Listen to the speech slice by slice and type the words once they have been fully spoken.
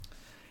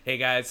Hey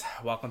guys,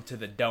 welcome to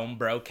the Dome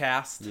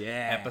Brocast.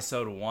 Yeah.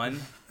 Episode 1.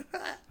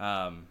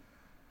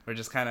 We're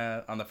just kind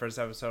of, on the first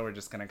episode, we're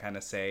just going to kind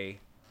of say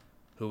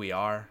who we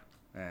are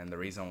and the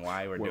reason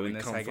why we're Where doing we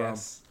this, come I from.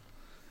 guess.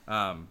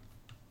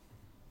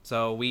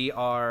 So we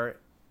are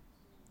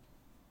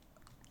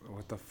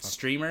What the fuck?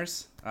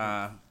 streamers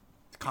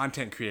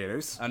Content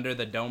creators. under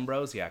the Dome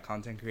Bros. Yeah,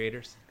 content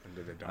creators.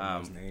 Under the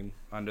Domo's name.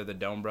 Under the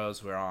Dome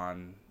Bros. We're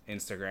on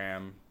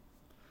Instagram,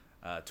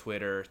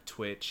 Twitter,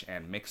 Twitch,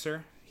 and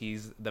Mixer.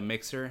 He's the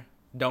Mixer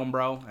Dome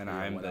Bro, and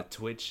I'm what the up?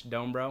 Twitch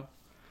Dome Bro.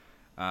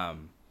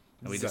 And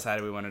we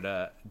decided we wanted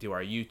to do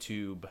our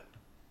YouTube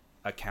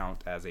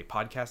account as a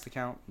podcast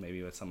account,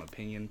 maybe with some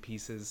opinion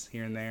pieces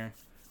here and there,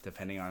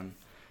 depending on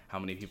how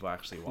many people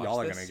actually watch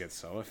Y'all are this. gonna get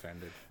so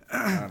offended.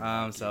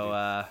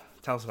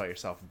 Tell us about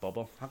yourself,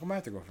 Bubble. How come I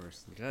have to go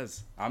first?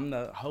 Because I'm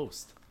the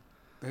host.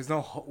 There's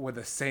no with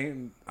the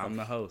same. I'm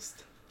the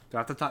host. Do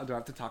I have to talk? Do I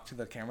have to talk to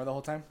the camera the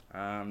whole time?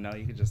 No,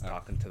 you could just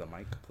talk into the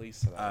mic, please.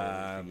 So that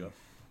way we can go.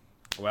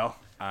 Well,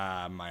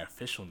 my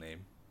official name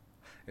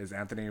is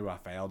Anthony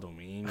Rafael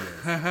Dominguez.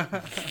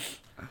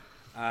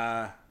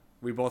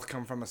 We both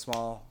come from a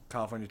small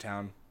California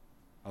town,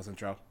 El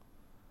Centro.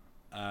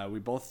 We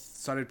both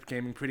started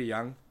gaming pretty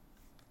young.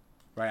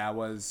 Right, I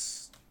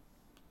was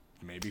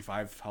maybe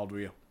 5. How old were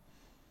you?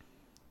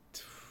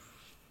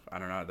 I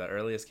don't know. The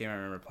earliest game I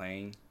remember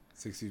playing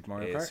 60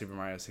 Mario is Kart? Super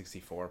Mario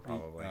 64,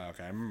 probably.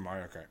 Okay, I remember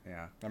Mario Kart.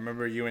 Yeah. I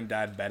remember you and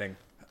Dad betting,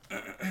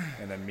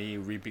 and then me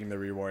reaping the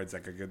rewards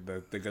like the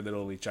good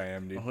little leech I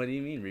am, dude. What do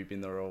you mean reaping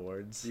the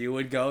rewards? You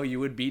would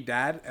beat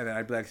Dad, and then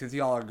I'd be like, since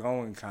y'all are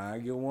going, can I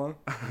get one?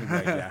 And he'd be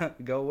like, yeah.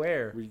 Go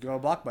where? We'd go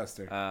to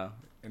Blockbuster,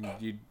 and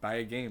you'd buy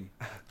a game.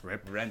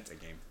 Rip. Rent a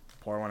game.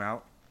 Pour one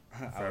out.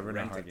 I would Forever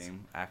rent a Hearts.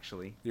 game,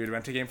 actually. You would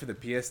rent a game for the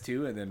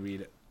PS2, and then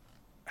we'd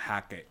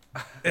hack it.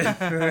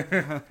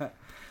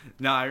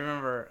 No, I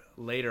remember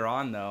later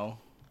on, though,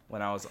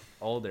 when I was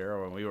older,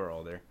 or when we were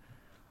older,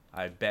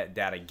 I bet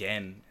Dad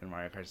again in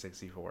Mario Kart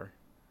 64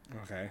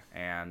 Okay.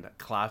 and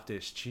clapped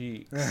his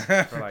cheeks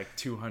for like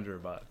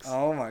 $200.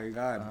 Oh my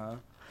god.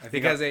 I think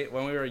Because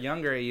when we were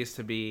younger, it used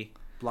to be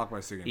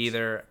Blockbuster games.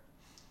 either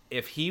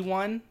if he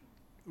won,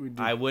 We'd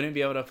do- I wouldn't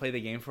be able to play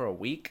the game for a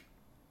week.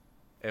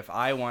 If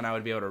I won, I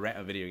would be able to rent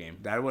a video game.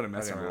 Dad wouldn't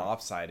mess Fucking around.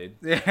 lopsided.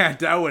 Yeah,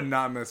 Dad would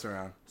not mess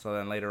around. So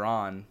then later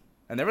on,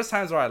 and there was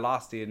times where I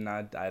lost, dude, and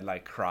I'd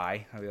like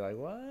cry. I'd be like,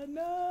 "What?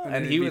 No!" And then And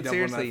it'd he be would double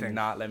or seriously nothing.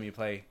 not let me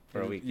play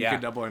for a week. You Yeah,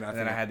 could double or and nothing.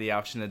 then I had the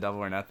option to double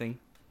or nothing.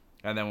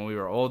 And then when we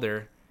were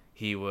older,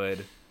 we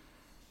would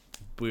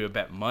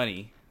bet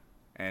money,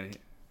 and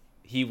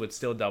he would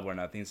still double or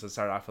nothing. So it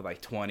started off with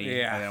like 20,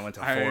 Yeah, and then it went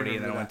to I 40, and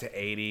remember then it went that.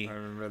 to 80, I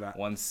remember that.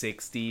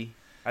 160.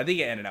 I think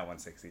it ended at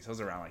 160, so it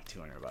was around like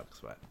 $200.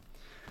 But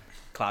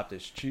clapped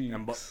his cheeks.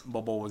 And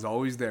Bubble was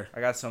always there. I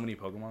got so many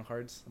Pokemon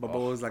cards.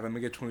 Bubble was like, let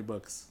me get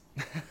 $20.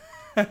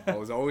 I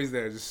was always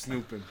there, just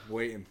snooping,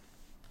 waiting.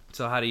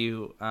 So how do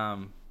you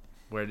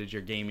where did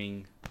your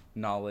gaming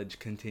knowledge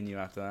continue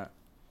after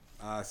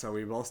that? So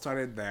we both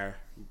started there.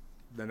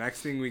 The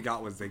next thing we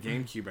got was the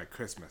GameCube at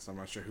Christmas. I'm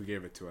not sure who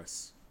gave it to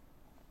us.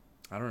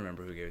 I don't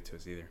remember who gave it to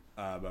us either.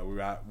 But we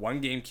got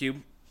one GameCube.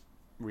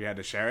 We had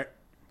to share it,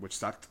 which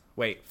sucked,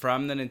 Wait,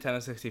 from the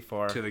Nintendo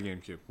 64, to the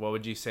GameCube. what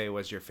would you say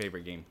was your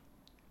favorite game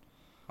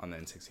on the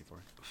N64?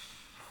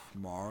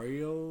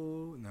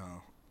 Mario?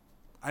 No.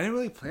 I didn't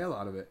really play a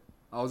lot of it.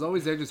 I was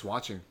always there just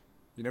watching.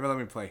 You never let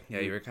me play. Yeah,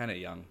 you were kind of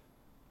young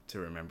to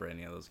remember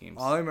any of those games.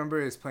 All I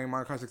remember is playing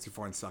Mario Kart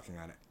 64 and sucking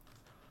at it.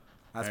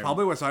 That's I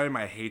probably what started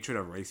my hatred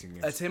of racing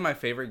games. I'd say my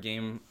favorite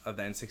game of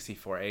the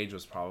N64 age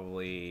was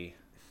probably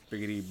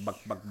Biggity buck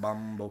buck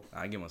bumble.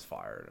 that game was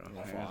fire.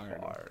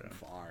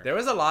 Fire. There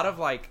was a lot of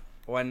like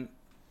when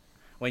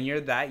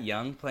you're that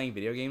young playing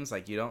video games,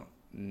 like you don't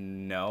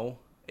know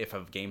if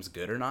a game's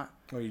good or not.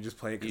 Oh, you just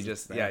play it. 'Cause You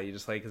it's just there. you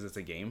just play because it's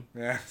a game.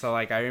 Yeah. So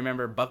like I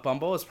remember Buck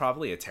Bumble was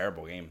probably a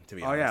terrible game to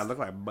be Oh honest. yeah, it looked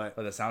like butt.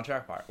 But the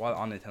soundtrack part, well,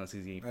 on Nintendo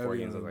 64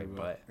 games look like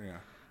butt. Yeah.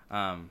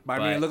 But I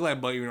mean, it looked like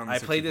butt even on the I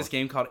played this 64.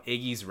 game called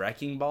Iggy's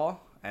Wrecking Ball,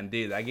 and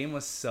dude, that game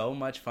was so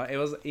much fun. It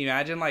was,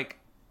 imagine like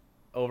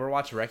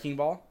Overwatch Wrecking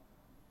Ball,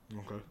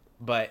 Okay.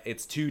 but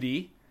it's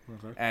 2D,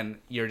 Okay. and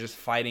you're just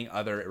fighting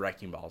other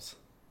wrecking balls.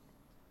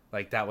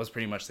 Like that was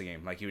pretty much the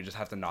game. Like you would just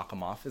have to knock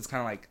them off. It's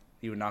kind of like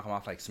you would knock them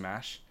off like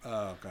Smash.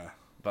 Oh, okay.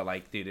 But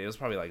like, dude, it was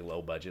probably like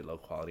low budget, low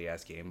quality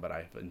ass game. But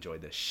I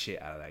enjoyed the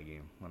shit out of that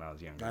game when I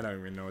was younger. I don't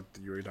even know what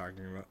you were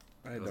talking about.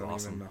 I was don't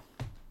awesome. even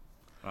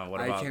know.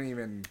 What I about can't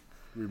even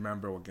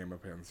remember what game I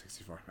played on the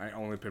 64. I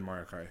only played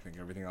Mario Kart. I think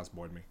everything else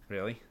bored me.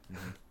 really?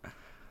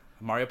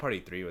 Mario Party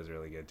 3 was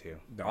really good too.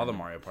 Don't All the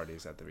remember. Mario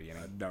Parties at the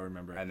beginning. I don't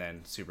remember it. And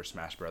then Super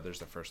Smash Brothers,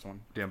 the first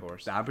one. Damn, Of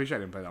course. I'm pretty sure I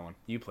didn't play that one.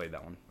 You played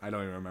that one. I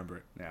don't even remember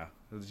it. Yeah.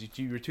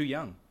 You were too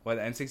young. Well,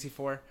 the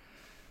N64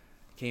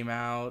 came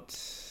out.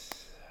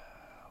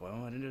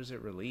 When was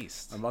it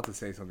released? I'm about to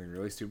say something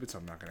really stupid, so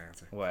I'm not gonna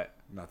answer. What?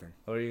 Nothing.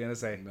 What are you gonna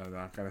say? No, I'm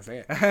not gonna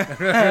say it.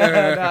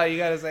 No, you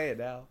gotta say it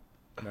now.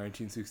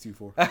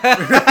 1964.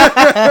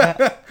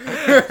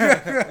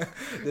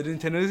 The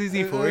Nintendo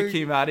 64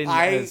 came out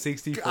in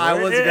 64. I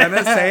was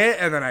gonna say it,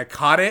 and then I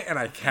caught it, and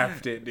I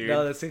kept it, dude.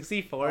 No, the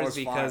 64 is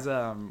because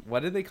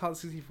what did they call it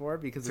 64?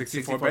 Because it's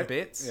 64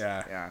 bits.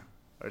 Yeah,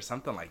 or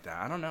something like that.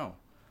 I don't know.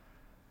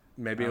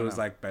 Maybe it was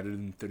like better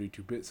than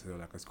 32 bits. So they're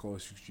like, let's call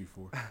it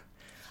 64.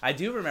 I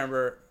do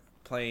remember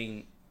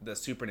playing the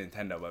Super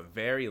Nintendo, but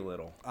very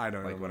little. I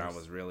don't like when I I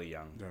was really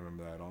young. Don't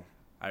remember that at all.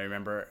 I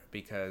remember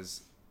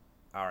because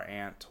our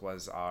aunt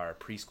was our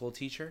preschool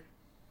teacher.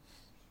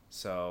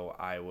 So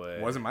I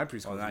would... Wasn't my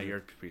preschool Well, not teacher.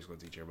 your preschool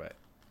teacher, but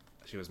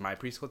she was my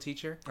preschool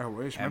teacher. I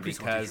wish. My And preschool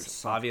because teacher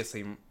sucked.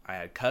 obviously I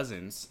had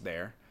cousins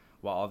there,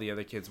 while all the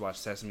other kids watched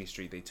Sesame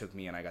Street, they took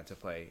me and I got to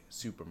play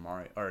Super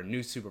Mario... Or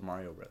New Super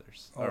Mario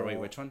Brothers. Or wait,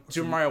 which one?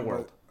 Super Mario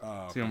World.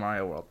 Okay. Super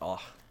Mario World. Oh,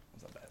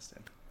 that was the best,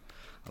 dude.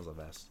 That was the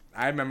best.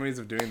 I have memories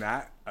of doing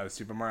that of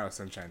Super Mario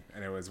Sunshine,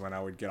 and it was when I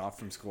would get off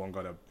from school and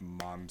go to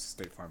Mom's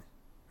State Farm.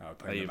 I would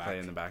play in the back. Play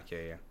in the back,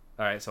 yeah.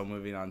 All right, so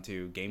moving on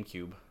to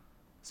GameCube.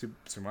 Super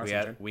Mario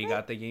Sunshine. We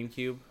got the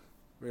GameCube.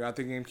 We got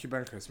the GameCube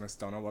on Christmas.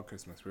 Don't know what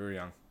Christmas. We were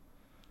young.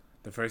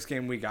 The first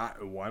game we got,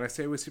 I want to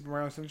say, was Super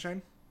Mario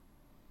Sunshine.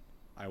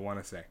 I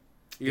want to say.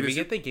 Did we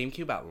get the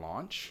GameCube at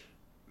launch?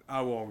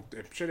 Oh, well,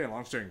 I'm sure they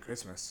launched during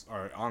Christmas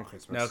or on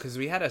Christmas. No, because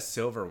we had a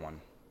silver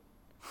one.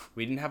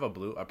 We didn't have a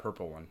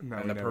purple one. No,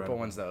 and we the never purple had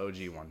one's the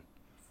OG one.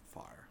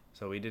 Fire.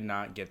 So we did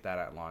not get that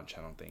at launch,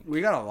 I don't think.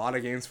 We got a lot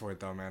of games for it,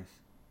 though, man.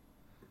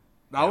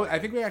 I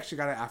think we actually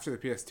got it after the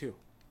PS2.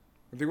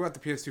 I think we got the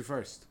PS2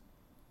 first.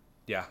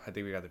 Yeah, I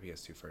think we got the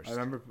PS2 first.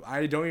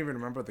 I don't even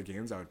remember the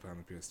games I would play on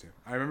the PS2.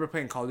 I remember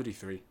playing Call of Duty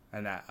 3.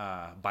 And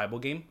that Bible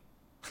game.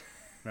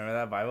 Remember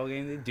that Bible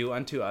game? They do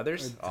unto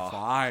others. It's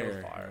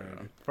fire. So fire,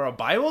 man. For a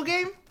Bible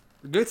game?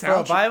 Good soundtrack. For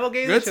a Bible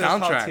game? Good That shit was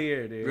top soundtrack.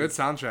 tier, dude. Good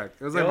soundtrack.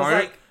 It was It like was Mario.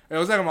 like- It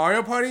was like a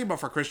Mario Party, but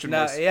for Christian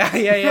No, boys. yeah.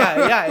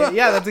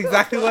 That's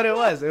exactly what it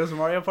was. It was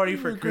Mario Party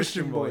for Christian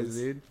Christian boys, boys.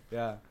 dude.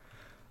 Yeah.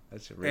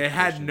 That shit It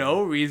had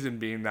no reason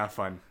being that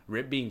fun.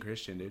 Rip being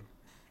Christian, dude.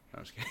 No,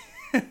 I'm just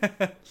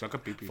kidding. Suck a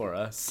pee-pee. For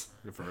us.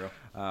 Yeah, for real.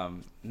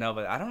 No,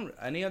 but I don't.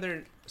 Any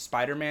other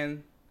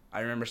Spider-Man?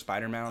 I remember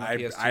Spider-Man on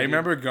the PS2. I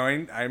remember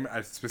going.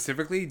 I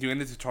specifically doing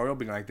the tutorial,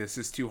 being like, "This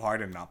is too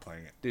hard," and not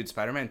playing it. Dude,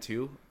 Spider-Man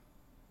 2,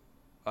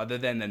 other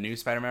than the new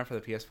Spider-Man for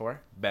the PS4,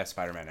 best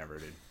Spider-Man ever,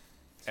 dude.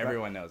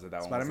 Everyone knows that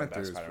one Spider-Man was the 3 best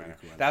was Spider-Man.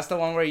 pretty cool. That's the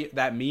one where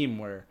that meme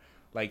where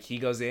like he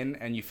goes in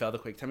and you fail the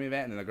quick time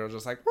event and the girl's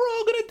just like, "We're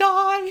all gonna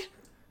die."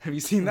 Have you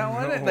seen that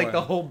one? No Like way.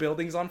 the whole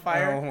building's on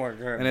fire. Oh my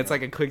god! And it's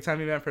like a quick time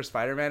event for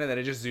Spider-Man, and then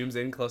it just zooms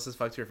in close as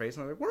fuck to your face,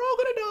 and I'm like, "We're all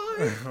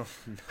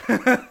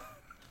gonna die."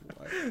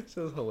 It's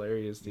just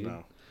hilarious, dude.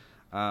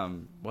 No.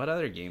 What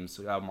other games?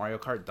 Mario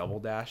Kart Double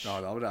Dash. No,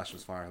 Double Dash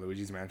was fire.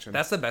 Luigi's Mansion.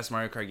 That's the best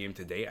Mario Kart game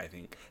to date, I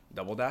think.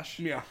 Double Dash.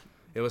 yeah.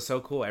 It was so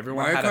cool.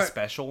 Everyone Mario had a Kart-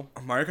 special.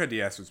 Mario Kart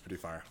DS was pretty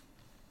fire.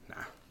 Nah,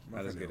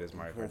 not as good as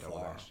Mario Kart Double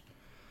Far. Dash.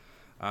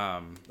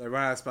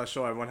 Everyone had a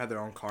special. Everyone had their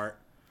own cart.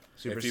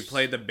 If you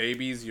played the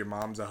babies, your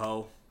mom's a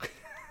hoe.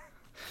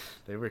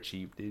 They were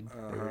cheap, dude.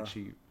 They were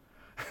cheap.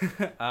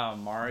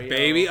 Mario.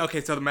 Baby.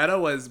 Okay, so the meta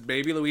was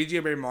Baby Luigi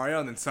or Baby Mario,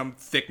 and then some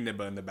thick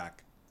nibba in the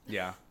back.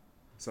 Yeah.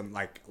 Some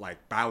like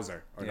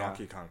Bowser or Yeah.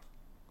 Donkey Kong.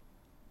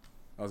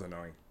 That was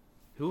annoying.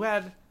 Who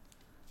had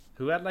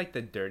like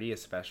the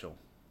dirtiest special?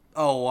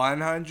 Oh,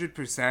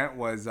 100%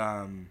 was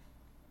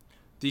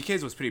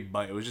DK's was pretty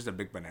butt. It was just a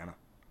big banana.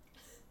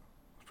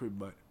 It was pretty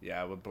butt.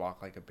 Yeah, it would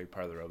block like a big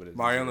part of the road. But it's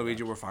Mario and just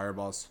Luigi were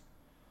fireballs.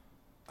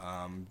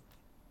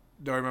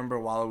 Don't remember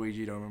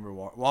Waluigi. Don't remember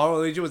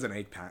Waluigi was an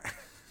eggplant.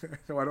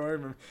 Why do I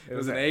remember? It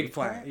was an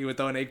eggplant. He would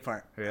throw an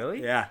eggplant.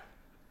 Really? Yeah.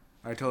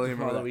 I totally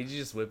remember that. Luigi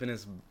just whipping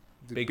his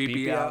The big BB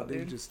BB out,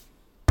 dude. Just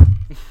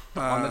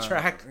On the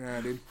track.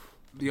 Yeah, dude.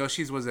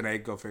 Yoshi's was an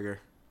egg. Go figure.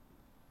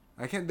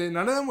 None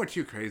of them were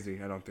too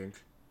crazy. I don't think.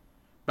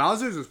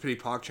 Bowser's was pretty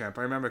PogChamp.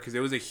 I remember because it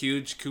was a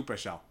huge Koopa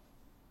shell.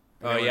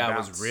 And Oh would yeah, it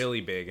bounce. was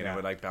really big and Yeah. it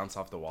would like bounce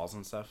off the walls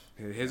and stuff.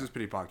 His was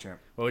pretty PogChamp.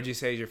 What would you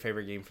say is your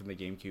favorite game from the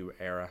GameCube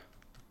era?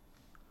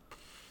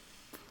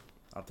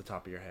 Off the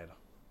top of your head.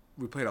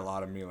 We played a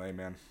lot of Melee,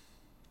 man.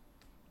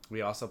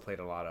 We also played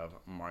a lot of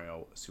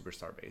Mario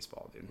Superstar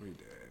Baseball, dude. We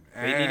did.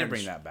 They need to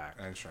bring that back.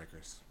 And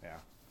Strikers. Yeah.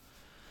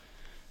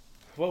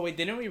 Well, wait,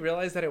 didn't we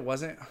realize that it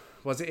was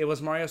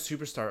Mario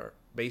Superstar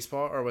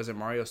Baseball or was it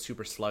Mario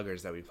Super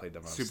Sluggers that we played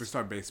the most?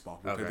 Superstar Baseball.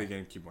 We Okay. played the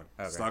GameCube one.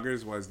 Okay.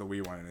 Sluggers was the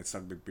Wii one, and it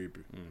sucked big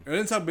pee-pee. It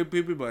didn't suck big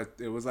pee-pee, but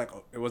it was like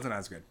it wasn't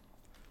as good.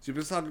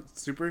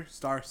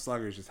 Superstar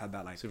Sluggers just had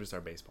that like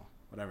Superstar Baseball.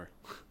 whatever.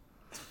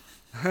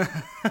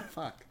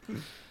 Fuck.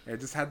 It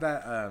just had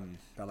that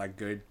that like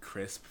good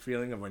crisp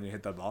feeling of when you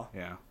hit the ball.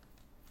 Yeah.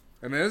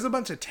 And there was a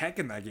bunch of tech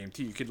in that game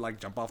too. You could like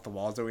jump off the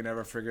walls that we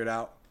never figured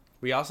out.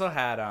 We also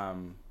had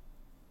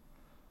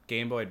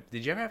Game Boy.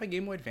 Did you ever have a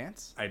Game Boy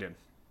Advance? I did.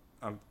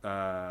 I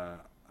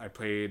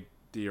played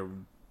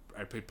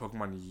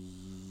Pokemon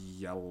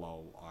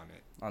Yellow on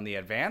it. On the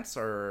Advance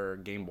or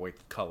Game Boy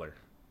Color?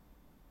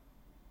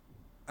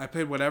 I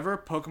played whatever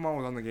Pokemon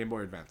was on the Game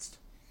Boy Advanced.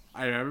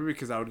 I remember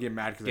because I would get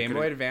mad because Game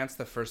Boy Advance,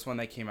 the first one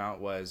that came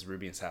out was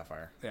Ruby and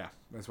Sapphire. Yeah,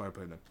 that's why I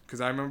played them.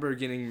 Because I remember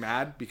getting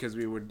mad because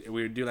we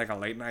would do like a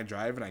late night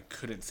drive and I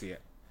couldn't see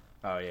it.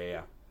 Oh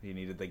yeah. You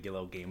needed the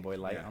little Game Boy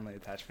light on the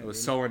attachment. It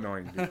was so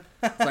annoying, dude.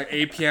 It's like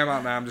 8 p.m.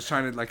 out now. I'm just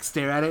trying to like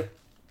stare at it.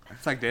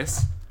 It's like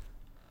this.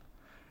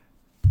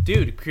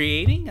 Dude,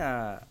 creating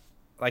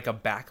like a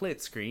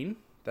backlit screen,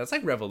 that's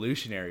like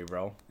revolutionary,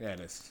 bro. Yeah, it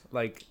is.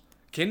 Like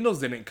Kindles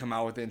didn't come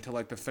out with it until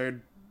like the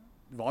 3rd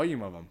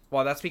volume of them.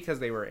 Well, that's because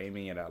they were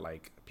aiming it at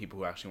like people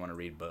who actually want to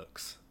read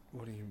books.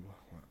 What do you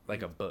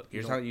Like a book.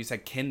 You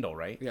said Kindle,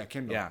 right? Yeah,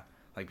 Kindle. Yeah.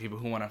 Like people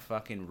who want to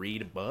fucking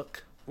read a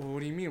book. Well, what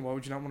do you mean? Why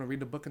would you not want to read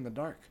the book in the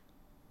dark?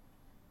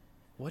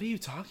 What are you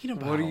talking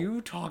about? What are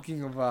you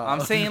talking about?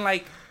 I'm saying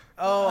like,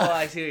 oh,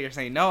 I see what you're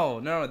saying. No.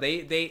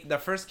 The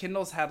first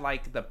Kindles had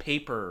like the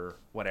paper,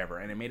 whatever,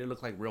 and it made it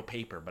look like real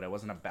paper, but it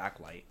wasn't a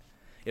backlight.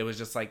 It was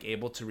just like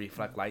able to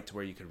reflect light to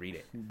where you could read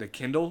it. The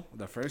Kindle,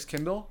 the first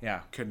Kindle,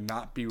 Yeah. could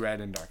not be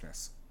read in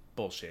darkness.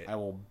 Bullshit. I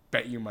will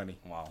bet you money.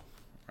 Wow.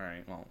 All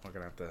right. Well, we're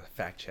gonna have to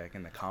fact check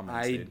in the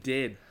comments.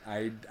 Dude.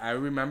 I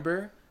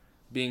remember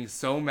being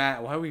so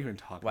mad. Why are we even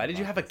talking? Why did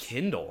you have a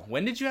Kindle?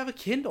 When did you have a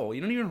Kindle?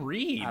 You don't even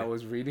read. I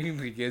was reading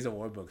the Gears of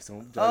War books.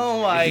 Don't judge Oh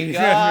me. my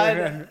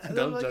god!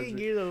 Don't judge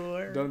me.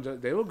 Don't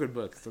judge. They were good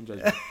books. Don't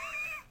judge me.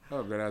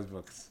 Oh, good ass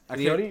books.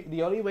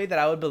 The only way that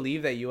I would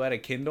believe that you had a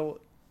Kindle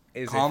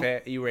is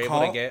if you were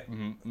able to get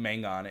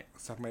manga on it.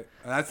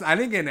 I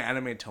didn't get an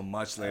anime until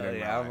much later. In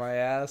Yeah, my my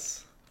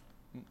ass.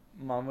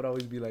 Mom would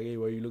always be like, "Hey,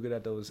 why are you looking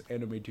at those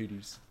anime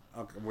titties?"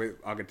 Okay, wait,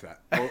 I'll get to that.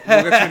 We'll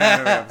get to an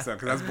anime episode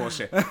because that's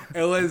bullshit.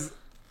 It was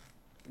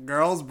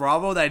Girls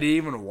Bravo that I didn't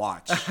even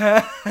watch.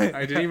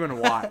 I didn't even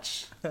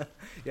watch.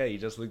 Yeah, you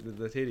just looked at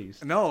the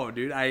titties. No,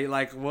 dude. I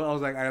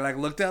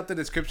looked up the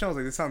description. I was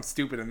like, this sounds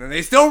stupid, and then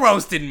they still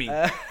roasted me.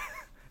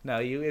 No,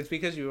 it's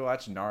because you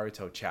watch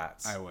Naruto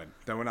chats. I would.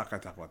 Then we're not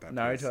gonna talk about that.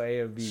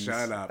 Naruto please.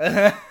 AMVs. Shut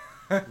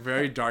up.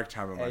 Very dark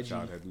time of my Edgy.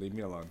 childhood. Leave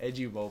me alone.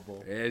 Edgy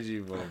mobile. Edgy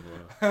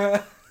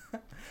Bobo.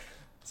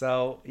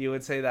 So you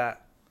would say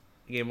that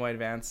Game Boy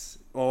Advance.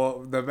 Well,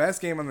 the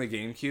best game on the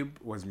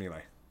GameCube was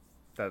Melee.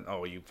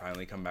 You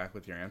finally come back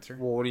with your answer.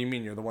 Well, what do you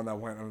mean? You're the one that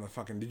went on the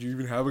fucking. Did you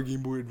even have a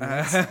Game Boy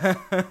Advance?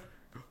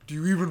 Do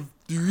you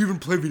even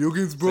play video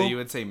games, bro? So you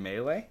would say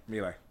Melee?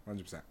 Melee,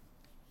 100%.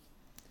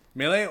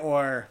 Melee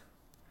or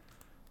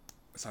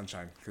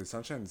Sunshine, because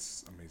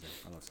Sunshine's amazing.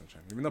 I love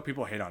Sunshine, even though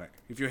people hate on it.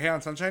 If you hate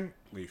on Sunshine,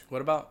 leave.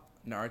 What about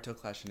Naruto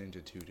Clash of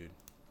Ninja 2, dude?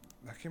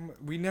 That game,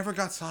 we never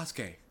got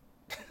Sasuke.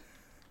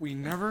 We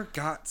never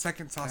got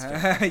second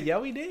Sasuke. Yeah,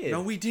 we did.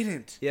 No, we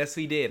didn't. Yes,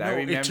 we did. No, I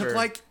remember. it took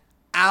like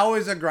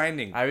hours of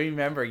grinding. I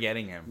remember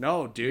getting him.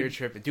 No, dude. You're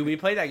tripping. Dude, we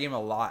played that game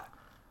a lot.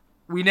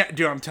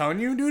 Dude, I'm telling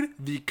you, dude,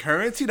 the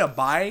currency to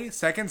buy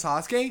second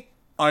Sasuke,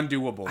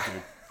 undoable,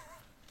 dude.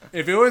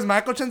 If it was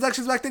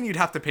microtransactions back then, you'd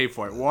have to pay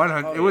for it.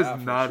 100. It was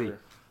nutty. Sure.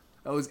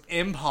 It was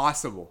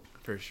impossible.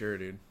 For sure,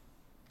 dude.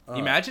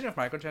 Imagine if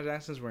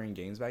microtransactions were in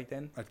games back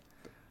then.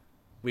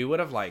 We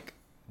would have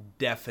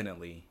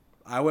definitely.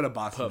 I would have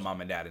put mom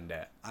and dad in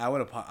debt. I would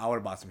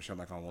have bought some shit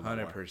like on World War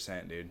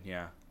 100%, dude.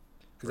 Yeah.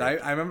 Because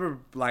I remember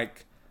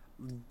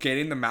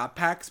getting the map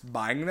packs,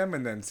 buying them,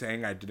 and then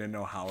saying I didn't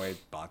know how I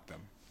bought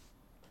them.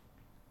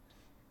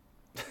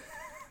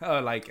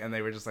 And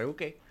they were just like,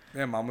 okay.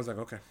 Yeah, mom was like,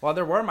 okay. Well,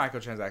 there were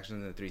microtransactions in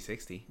the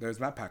 360. There's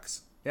map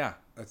packs. Yeah.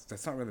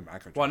 That's not really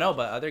microtransactions. Well, no,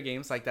 but other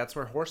games, that's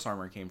where Horse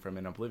Armor came from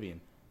in Oblivion.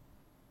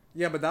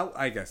 Yeah, but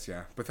I guess,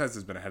 yeah.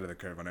 Bethesda's been ahead of the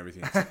curve on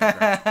everything.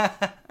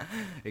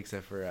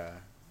 Except for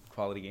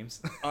quality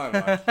games.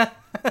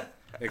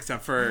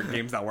 Except for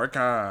games that work.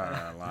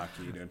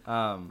 Lucky, dude.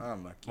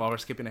 Unlucky. Well, we're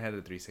skipping ahead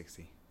of the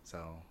 360.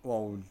 So.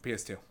 Well,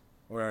 PS2.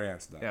 We already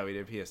answered that. Yeah, we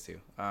did PS2.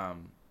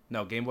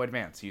 No, Game Boy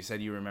Advance. You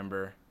said you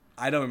remember.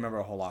 I don't remember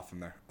a whole lot from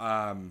there.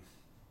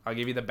 I'll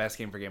give you the best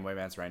game for Game Boy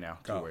Advance right now.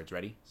 Go. 2 words.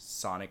 Ready?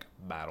 Sonic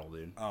Battle,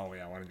 dude. Oh,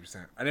 yeah,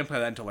 100%. I didn't play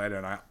that until later,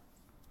 and I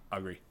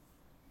agree.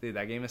 Dude,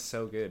 that game is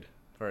so good.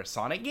 For a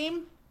Sonic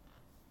game?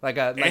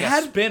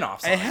 A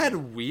spin-off Sonic It had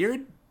game.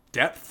 Weird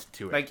depth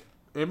to it.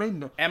 It made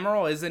no...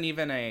 Emerald isn't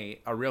even a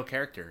real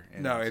character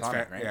in it's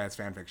Sonic, right? Yeah, it's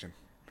fan fiction,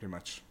 pretty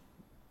much.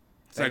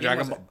 It's that like game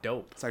Dragon was Ball.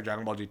 Dope. It's like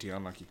Dragon Ball GT.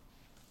 Unlucky.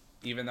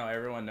 Even though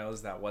everyone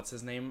knows that what's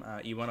his name,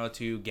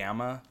 E102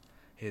 Gamma,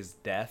 his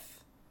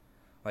death,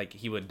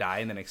 he would die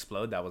and then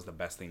explode. That was the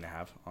best thing to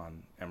have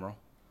on Emerald,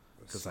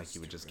 because he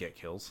would just get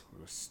kills.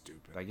 It was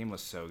stupid. That game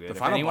was so good. The If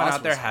final anyone boss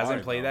out there was hasn't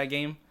hard, played though. that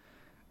game,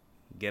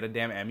 get a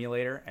damn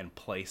emulator and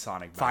play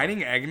Sonic Battle.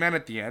 Fighting Eggman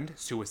at the end,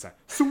 suicide.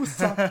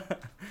 Suicide.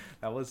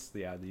 That was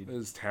dude. It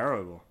was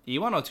terrible.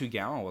 E102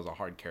 Gamma was a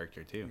hard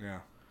character too. Yeah.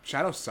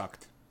 Shadow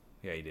sucked.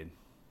 Yeah, he did.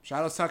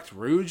 Shadow sucked.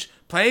 Rouge.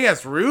 Playing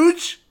as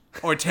Rouge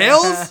or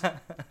Tails.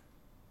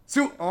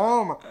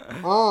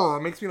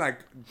 It makes me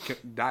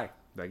die.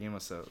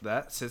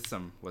 That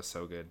system was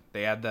so good.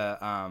 They had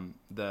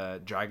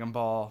the Dragon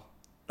Ball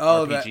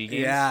RPG games.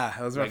 Yeah,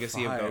 those were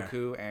Legacy fire. of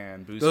Goku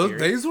and Boost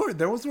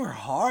Those were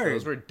hard.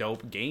 Those were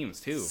dope games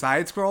too.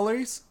 Side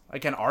scrollers.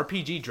 Like an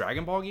RPG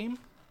Dragon Ball game.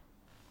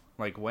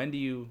 When do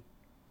you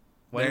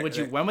When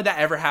would that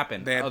ever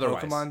happen? They had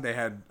otherwise? Pokemon. They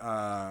had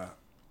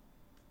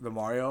the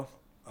Mario.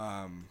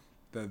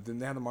 Didn't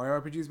they have the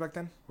Mario RPGs back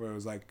then? Where it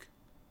was like,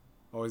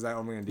 or was that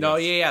only in DS? No,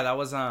 yeah, that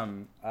was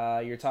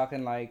you're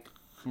talking like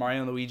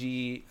Mario and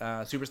Luigi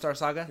Superstar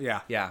Saga.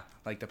 Yeah,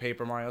 like the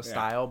Paper Mario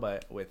style,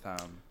 but with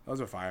those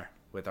were fire.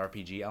 With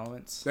RPG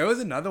elements. There was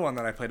another one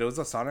that I played. It was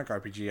a Sonic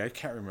RPG. I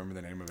can't remember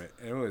the name of it.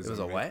 It was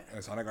a what?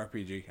 A Sonic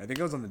RPG. I think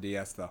it was on the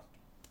DS though.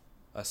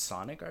 A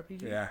Sonic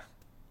RPG? Yeah.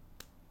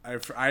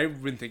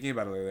 I've been thinking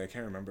about it lately. I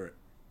can't remember it.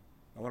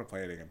 I want to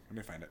play it again. Let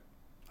me find it.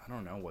 I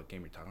don't know what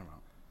game you're talking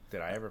about.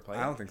 Did I ever play it?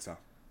 I don't think so.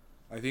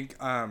 I think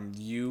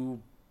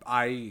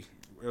it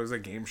was a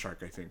Game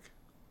Shark, I think,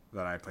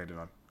 that I played it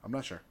on. I'm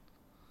not sure.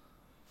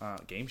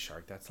 Game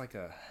Shark. That's like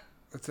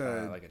it's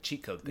a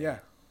cheat code thing. Yeah.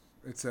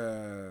 It's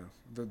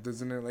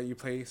doesn't it let you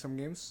play some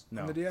games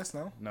on the DS?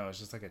 No, it's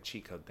just like a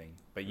cheat code thing.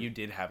 But you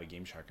did have a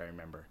Game Shark, I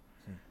remember.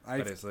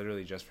 But it's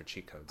literally just for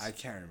cheat codes. I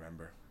can't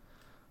remember.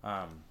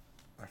 I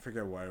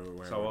forget where.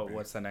 So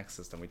what's the next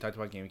system? We talked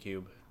about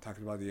GameCube.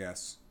 Talking about the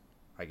DS.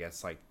 I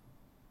guess like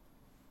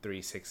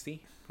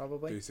 360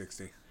 probably.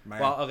 360. My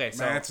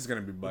answer's gonna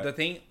be butt. The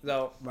thing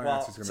though.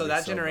 So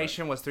that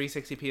generation was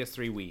 360,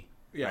 PS3, Wii.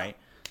 Yeah. Right.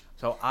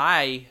 So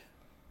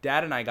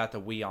Dad and I got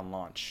the Wii on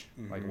launch.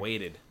 Like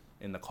waited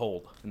in the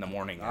cold in the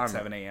morning at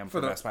 7 a.m.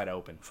 for Best Buy to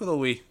open. For the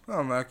Wii.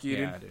 Oh, lucky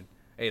dude.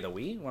 Hey, the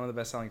Wii, one of the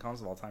best-selling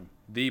consoles of all time.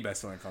 The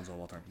best-selling console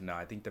of all time. No,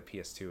 I think the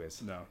PS2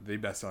 is. No, the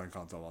best-selling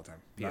console of all time.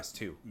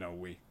 PS2. No,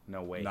 Wii.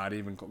 No way. Not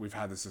even. We've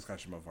had this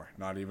discussion before.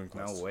 Not even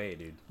close. No way,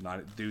 dude.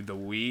 Dude, the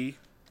Wii.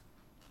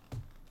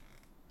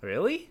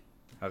 Really?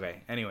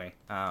 Okay. Anyway,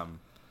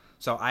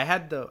 so I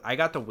got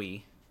the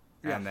Wii,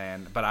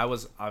 but I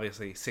was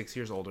obviously 6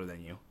 years older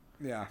than you.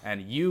 Yeah.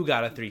 And you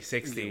got a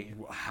 360.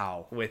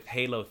 How? With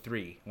Halo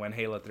 3. When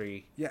Halo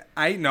 3. Yeah,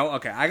 I know.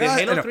 Okay, I got.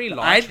 Did Halo 3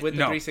 launch with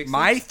the 360?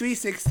 My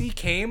 360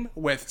 came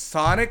with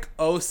Sonic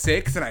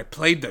 06, and I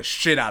played the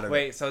shit out of it.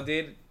 Wait, so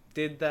did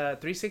the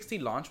 360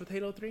 launch with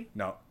Halo 3?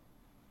 No.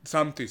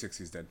 Some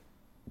 360s did.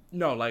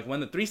 No, like when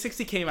the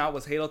 360 came out,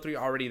 was Halo 3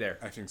 already there?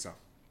 I think so.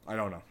 I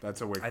don't know.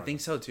 That's a weird question. I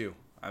think so too.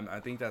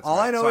 I think that's all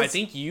right. I know. So I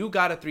think you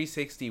got a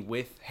 360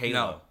 with Halo.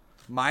 No.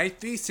 My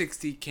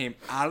 360 came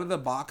out of the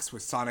box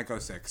with Sonic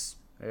 06.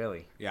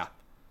 Really? Yeah.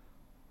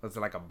 Was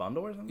it like a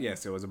bundle or something?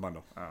 Yes, it was a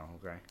bundle. Oh,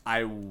 okay.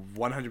 I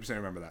 100%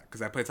 remember that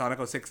because I played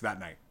Sonic 06 that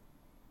night.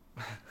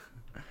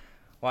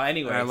 Well,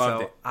 anyway, I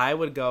loved it. I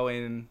would go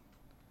in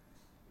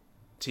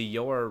to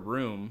your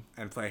room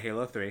and play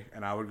Halo 3,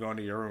 and I would go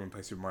into your room and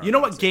play Super Mario. You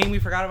know what game we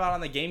forgot about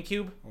on the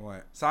GameCube?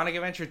 What? Sonic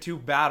Adventure 2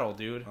 Battle,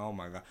 dude. Oh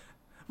my god.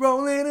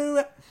 Rolling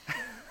around.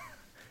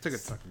 It's a good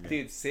fucking game.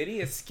 Dude,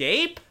 City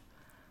Escape?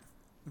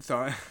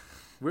 So,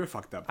 we're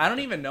fucked up. I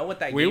don't even know what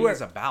that game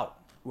is about.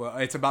 Well,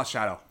 it's about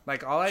Shadow.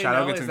 Like, all I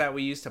know is that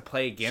we used to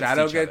play against each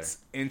other. Shadow gets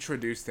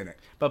introduced in it.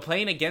 But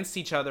playing against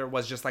each other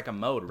was just like a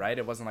mode, right?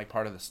 It wasn't like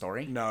part of the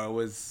story? No, it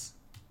was...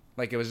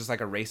 Like, it was just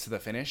like a race to the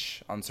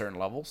finish on certain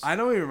levels? I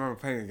don't even remember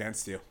playing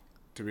against you,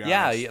 to be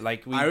honest. Yeah,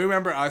 like I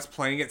remember us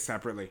playing it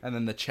separately. And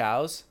then the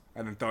Chows?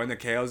 And then throwing the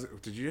KOs.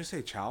 Did you just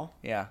say Chow?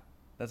 Yeah,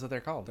 that's what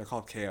they're called. They're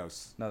called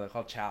KOs. No, they're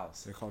called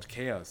Chows. They're called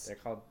KOs. They're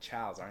called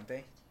Chows, aren't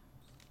they?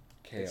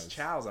 KOs. It's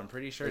Chows. I'm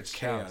pretty sure it's KOs.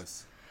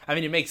 Chows. I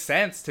mean, it makes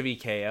sense to be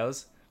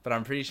KOs, but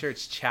I'm pretty sure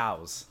it's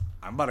Chows.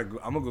 I'm gonna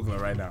Google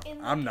it right now.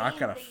 I'm not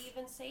gonna. They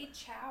even say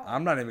Chow.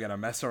 I'm not even gonna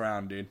mess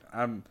around, dude.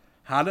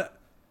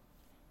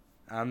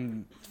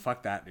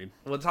 Fuck that, dude.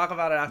 We'll talk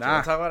about it after. Nah.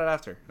 We'll talk about it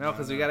after. No,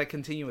 because we gotta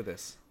continue with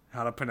this.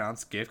 How to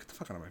pronounce GIF? Get the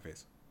fuck out of my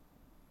face.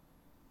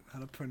 How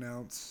to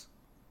pronounce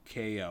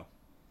KO?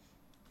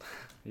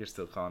 You're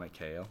still calling it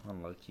KO.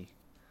 I'm low-key.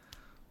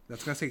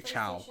 That's gonna say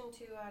Chow. PlayStation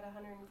 2 at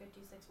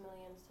 156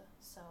 million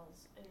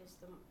sales. It is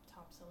the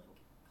top-selling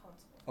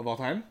console Of all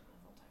time? of all time.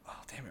 Oh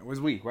damn it! Where's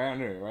Wii? Right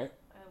under it, right?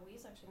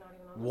 Wii's actually not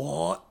even on.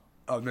 What?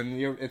 Oh, then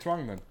it's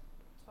wrong then.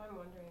 That's why I'm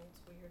wondering.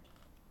 It's weird.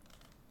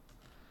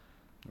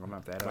 I'm gonna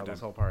have to edit We're out this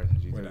done. whole part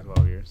since you We're took done.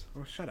 12 years.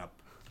 Oh, shut up.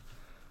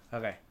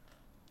 Okay.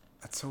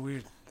 That's so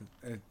weird.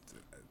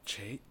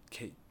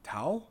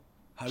 Tao?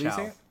 How do you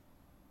say it?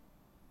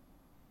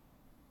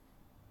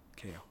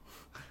 KO.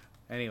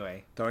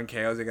 Anyway. Throwing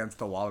KOs against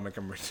the wall to make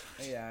them.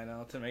 Yeah, I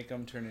know. To make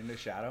them turn into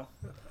Shadow.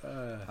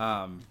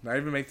 Not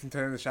even make them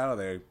turn into Shadow.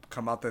 They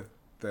come out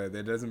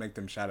it doesn't make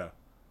them Shadow.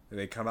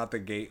 They come out the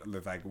gate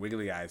with like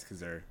wiggly eyes because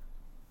they're.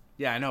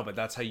 Yeah, I know, but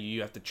that's how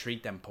you have to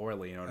treat them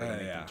poorly in order to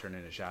make yeah. them turn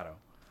into Shadow.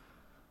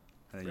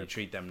 And then you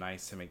treat them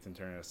nice to make them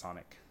turn into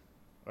Sonic.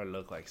 Or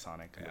look like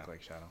Sonic, look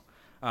like Shadow.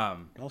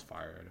 That was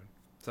fire, dude.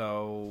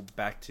 So,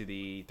 back to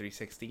the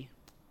 360.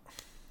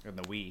 And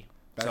the Wii.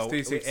 Best So,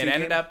 360 it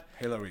ended game? up...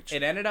 Halo Reach.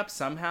 It ended up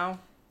somehow...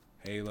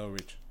 Halo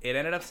Reach. It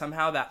ended up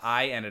somehow that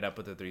I ended up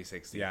with the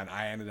 360. Yeah, and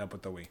I ended up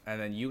with the Wii. And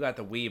then you got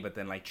the Wii, but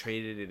then like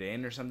traded it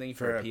in or something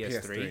for a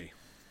PS3.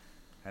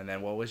 And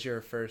then what was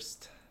your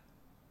first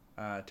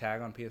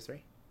tag on PS3?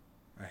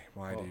 Hey,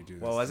 why do you do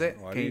this? What was it?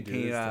 Why Can do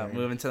you you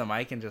move into the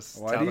mic and just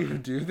Why do you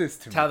do this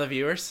to me? tell the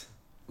viewers?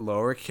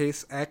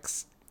 Lowercase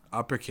x,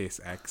 uppercase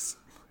x,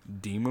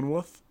 Demon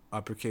Wolf,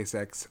 uppercase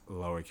X,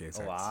 lowercase X.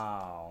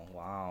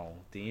 Wow.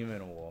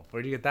 Demon Wolf.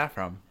 Where'd you get that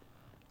from?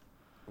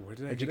 Where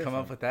did I Where'd get you it come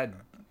from? up with that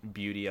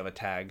beauty of a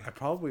tag?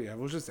 I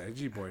was just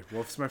edgy boy.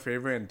 Wolf's my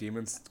favorite and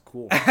Demon's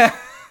cool.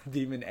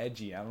 Demon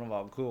Edgy. I don't know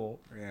about cool.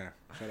 Yeah,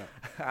 shut up.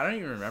 I don't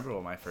even remember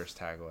what my first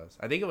tag was.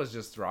 I think it was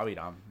just Robbie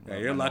Dom. Yeah,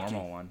 you're my lucky.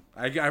 Normal one.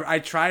 I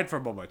tried for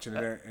Bobuch and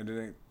it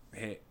didn't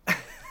hit.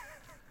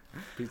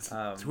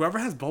 Whoever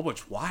has Bobuch,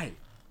 why?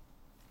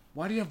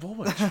 Why do you have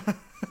Bobuch?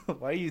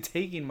 Why are you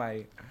taking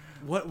my...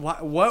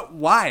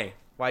 Why?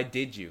 Why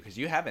did you? Because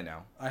you have it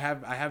now. I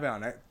have it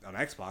on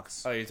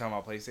Xbox. Oh, you're talking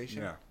about PlayStation?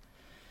 Yeah.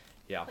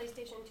 Yeah.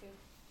 PlayStation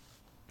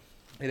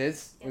 2. It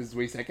is? Yeah. Was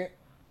Wii second?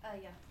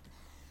 Yeah.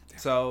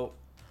 So,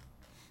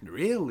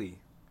 Really?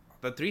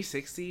 the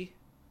 360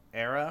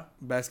 era...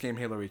 Best game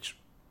Halo Reach.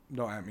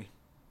 Don't at me.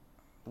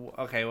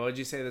 Okay, what would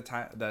you say the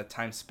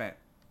time spent?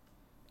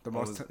 The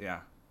What most was- yeah.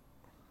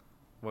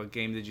 What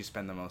game did you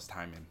spend the most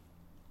time in?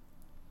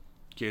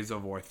 Gears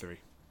of War 3.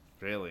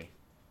 Really?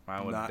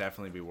 Mine would Not-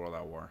 definitely be World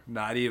at War.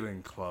 Not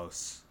even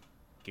close.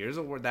 Gears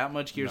of War, that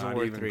much Gears Not of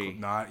War even 3.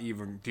 Not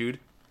even, dude.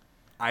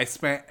 I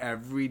spent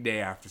every day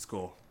after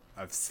school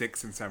of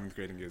 6th and 7th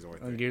grade in Gears of War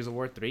 3. On Gears of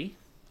War 3?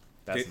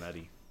 That's Did-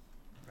 nutty.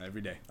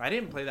 Every day. I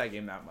didn't play that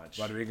game that much.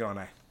 Rodrigo and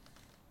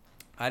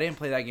I didn't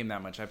play that game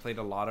that much. I played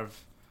a lot of...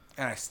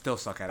 And I still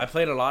suck at I it.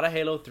 played a lot of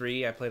Halo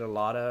 3. I played a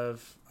lot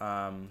of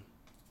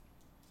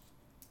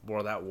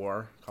World at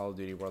War. Call of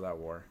Duty World at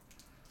War.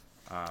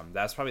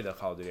 That's probably the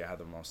Call of Duty I had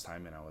the most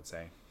time in, I would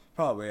say.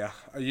 Probably, yeah.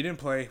 You didn't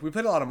play. We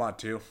played a lot of Mod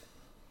 2.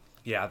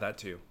 Yeah, that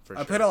too, for I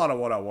sure. played a lot of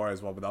World at War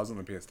as well, but that was on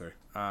the PS3.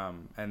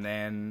 And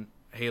then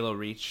Halo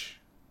Reach.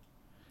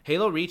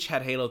 Halo Reach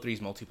had Halo 3's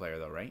multiplayer,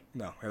 though, right?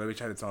 No, Halo Reach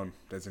had its own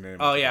designated.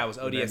 Oh, yeah, it was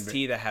And then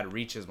ODST that had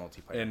Reach's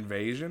multiplayer.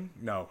 Invasion?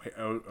 No,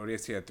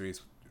 ODST had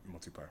 3's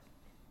multiplayer.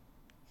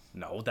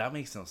 No, that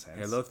makes no sense.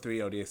 Halo 3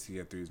 ODST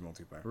had 3's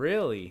multiplayer.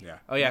 Really? Yeah.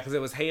 Oh, yeah, because it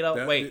was Halo...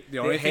 The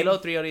only Halo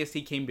thing- 3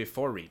 ODST came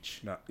before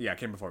Reach. No, yeah, it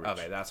came before Reach.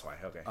 Okay, that's why.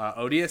 Okay.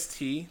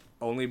 ODST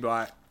only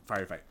brought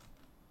Firefight.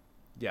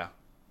 Yeah.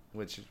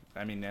 Which,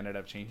 I mean, ended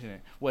up changing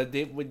it. What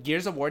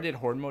Gears of War did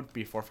Horde mode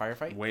before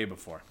Firefight? Way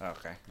before.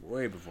 Okay.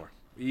 Way before.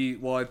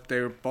 Well, they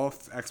were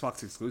both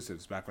Xbox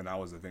exclusives back when that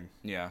was the thing.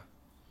 Yeah.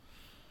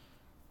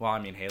 Well, I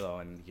mean, Halo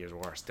and Gears of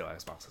War are still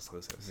Xbox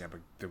exclusives. Yeah,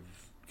 but the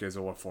Gears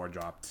of War 4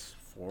 dropped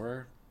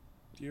 4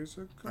 years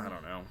ago? I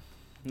don't know.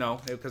 No,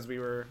 because we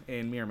were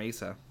in Mira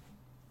Mesa.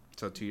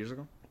 So 2 years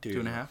ago?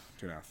 2.5?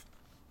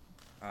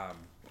 2.5.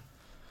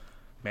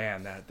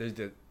 Man,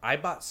 I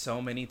bought so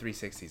many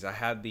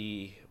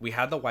 360s. We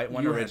had the white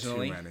one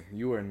originally. Had too many.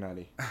 You were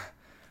nutty.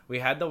 We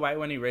had the white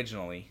one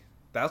originally.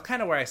 That was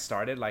kind of where I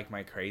started, like,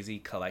 my crazy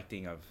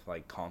collecting of,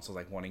 like, consoles,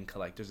 like, wanting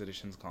collector's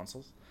editions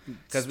consoles.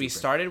 Because we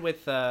started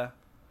with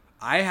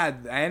I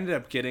ended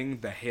up getting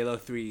the Halo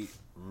 3,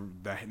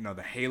 the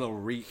Halo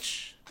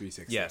Reach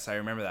 360. Yes, I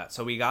remember that.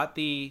 So we had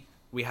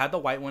the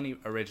white one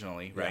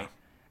originally, right? Yeah.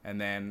 And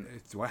then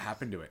What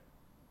happened to it?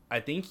 I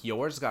think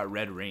yours got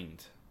red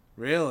ringed.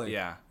 Really?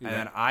 Yeah. And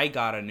then I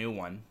got a new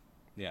one.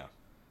 Yeah.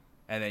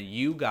 And then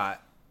you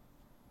got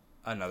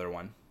another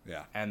one.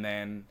 Yeah. And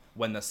then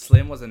when the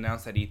Slim was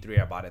announced at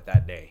E3, I bought it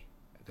that day.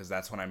 Because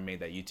that's when I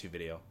made that YouTube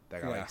video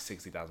that got Yeah. like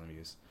 60,000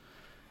 views.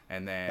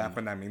 And then... Back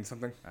when that means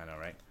something? I know,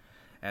 right?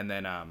 And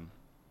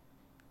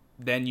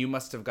then you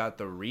must have got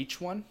the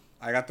Reach one.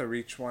 I got the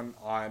Reach one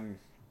on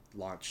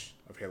launch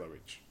of Halo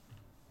Reach.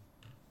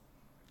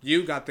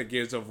 You got the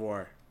Gears of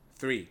War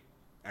 3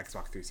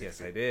 Xbox 360.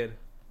 Yes, I did.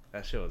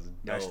 That shit was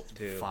That's dope,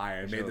 too. fire.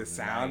 It That made shit the was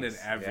sound nice.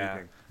 and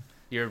everything.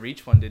 Yeah. Your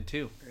Reach one did,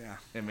 too. Yeah.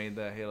 It made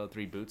the Halo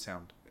 3 boot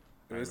sound.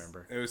 I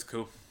remember. It was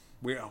cool.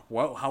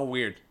 How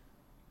weird.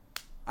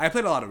 I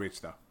played a lot of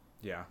Reach, though.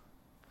 Yeah.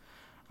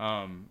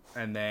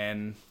 And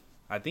then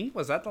I think,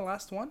 was that the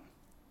last one?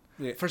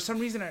 Yeah. For some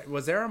reason,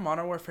 was there a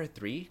Modern Warfare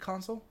 3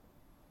 console?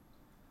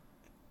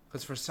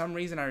 Because for some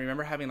reason, I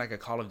remember having like a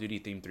Call of Duty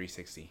themed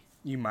 360.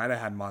 You might have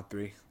had Mod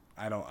 3.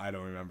 I don't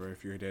remember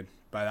if you did.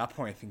 By that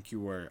point, I think you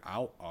were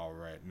out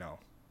already. No.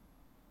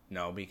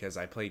 No, because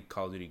I played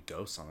Call of Duty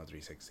Ghosts on the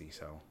 360,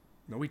 so...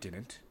 No, we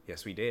didn't.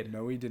 Yes, we did.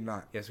 No, we did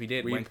not. Yes, we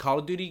did. We- When Call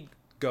of Duty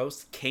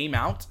Ghosts came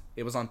out,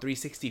 it was on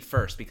 360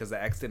 first because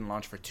the X didn't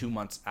launch for 2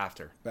 months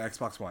after. The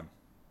Xbox One.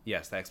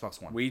 Yes, the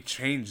Xbox One. We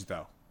changed,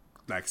 though.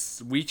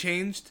 We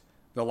changed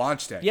the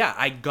launch day. Yeah,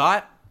 I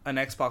got an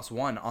Xbox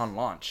One on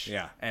launch.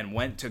 Yeah. And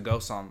went to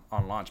Ghosts on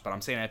launch. But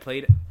I'm saying I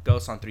played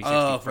Ghosts on 360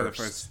 Oh, first. for the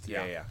first-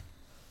 Yeah, yeah. yeah.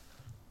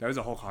 There was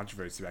a whole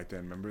controversy back then,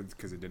 remember?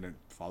 Because it didn't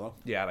follow.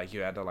 Yeah, like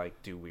you had to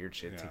like do weird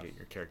shit to Yeah. get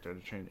your character to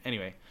train.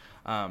 Anyway,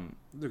 It's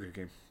a good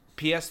game.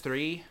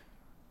 PS3,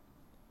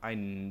 I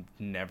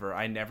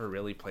never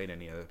really played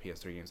any of the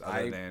PS3 games other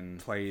I than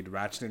played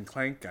Ratchet and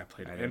Clank. I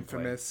played I didn't play.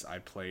 Infamous. I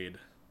didn't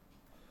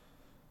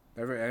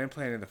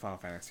play any of the Final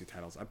Fantasy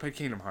titles. I played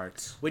Kingdom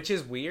Hearts. which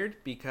is weird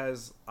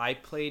because I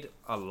played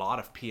a lot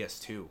of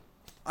PS2.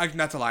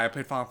 Not to lie, I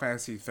played Final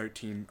Fantasy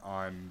 13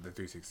 on the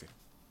 360.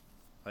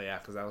 Oh yeah,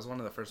 because that was one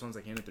of the first ones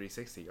that came to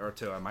 360 or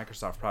to a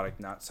Microsoft product,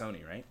 not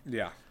Sony, right?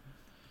 Yeah.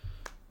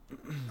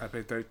 I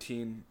played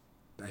 13.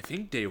 I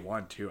think day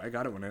one too. I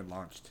got it when it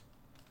launched.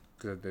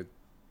 Because the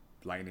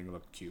lightning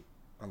looked cute.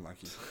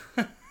 Unlucky.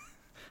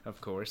 Of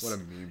course. What a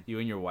meme. You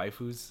and your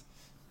waifus.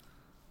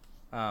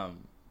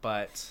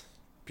 But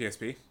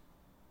PSP?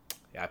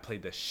 yeah, I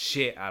played the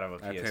shit out of a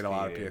PSP. I played a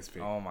lot of dude.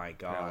 PSP. Oh my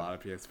god. Yeah, a lot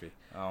of PSP.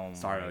 Oh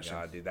Star my Ocean.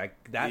 god, dude.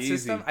 That Easy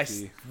system,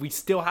 P. we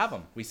still have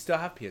them. We still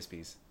have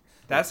PSPs.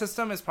 That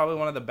system is probably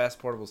one of the best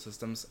portable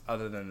systems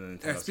other than the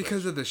Nintendo That's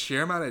because of the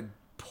sheer amount of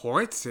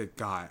ports it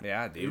got.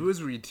 Yeah, dude. It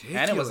was ridiculous.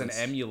 And it was an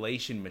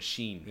emulation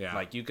machine. Yeah.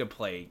 Like, you could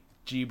play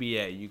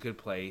GBA, you could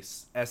play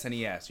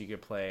SNES, you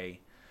could play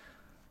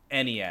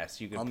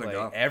NES, you could On the play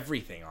go.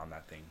 everything on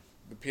that thing.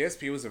 The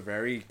PSP was a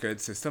very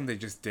good system. They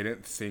just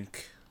didn't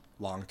think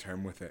long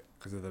term with it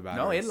because of the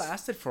batteries. No, it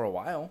lasted for a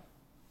while.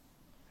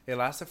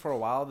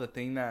 The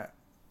thing that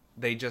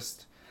they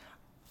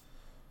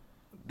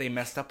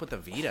messed up with the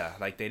Vita.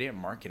 Like, they didn't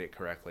market it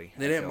correctly.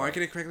 They I didn't feel market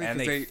like. it correctly and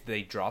because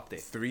they dropped it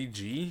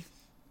 3G.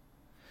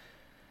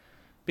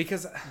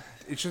 because.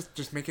 It's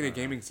just make it a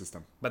gaming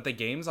system. But the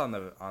games on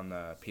the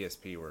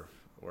PSP were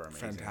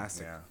amazing.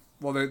 Fantastic. Yeah,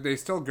 Well, they're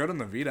still good on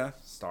the Vita.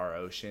 Star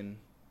Ocean,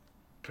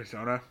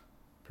 Persona.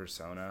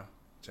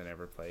 which I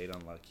never played.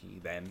 Unlucky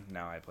then.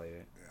 Now I played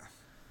it.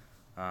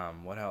 Yeah.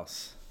 What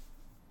else?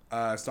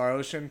 Star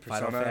Ocean,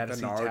 Final Persona, the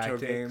Fantasy Naruto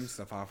Tactics. games,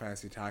 the Final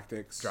Fantasy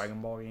Tactics,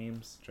 Dragon Ball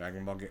games.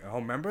 Dragon Ball game. Oh,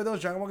 remember those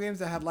Dragon Ball games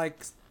that had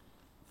like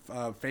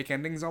fake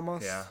endings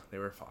almost? Yeah, they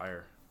were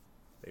fire.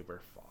 They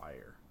were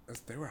fire.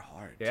 They were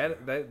hard.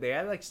 They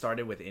had like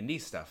started with indie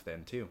stuff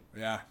then too.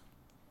 Yeah.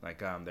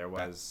 Like there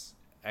was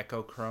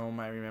Echo Chrome,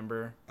 I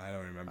remember. I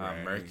don't remember.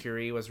 any.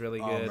 Mercury was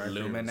really Oh, good. Mercury was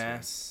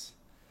Luminous.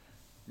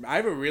 I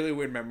have a really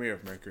weird memory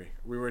of Mercury.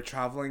 We were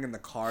traveling in the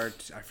car,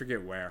 I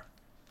forget where,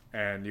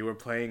 and you were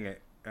playing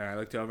it, and I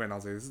looked over and I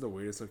was like, "This is the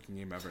weirdest looking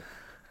game ever."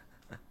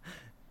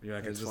 You're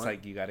like, It's just fun.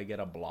 like you got to get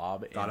a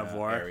blob God in of an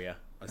War, area.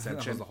 That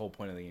Ascension. was the whole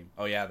point of the game.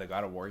 Oh yeah, the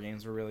God of War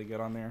games were really good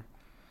on there.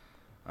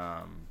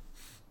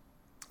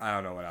 I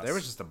don't know what else. There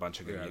was just a bunch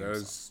of good games. There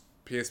was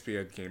PSP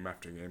had game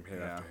after game, hit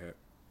Yeah. after hit.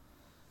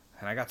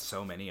 And I got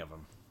so many of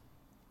them.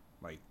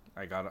 Like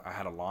I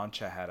had a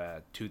launch, I had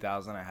a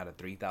 2000, I had a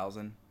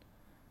 3000.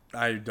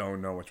 I don't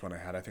know which one I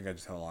had. I think I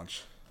just had a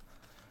launch.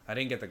 I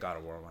didn't get the God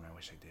of War one. I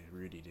wish I did.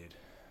 Rudy did.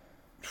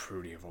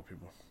 Fruity of all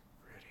people.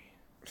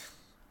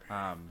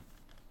 Rudy.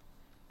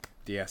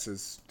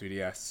 DS's,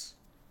 3DS.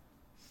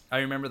 I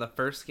remember the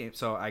first game.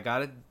 So I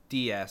got a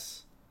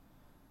DS.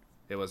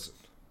 It was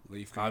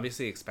Leaf. game.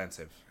 obviously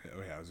expensive.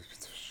 Oh yeah, it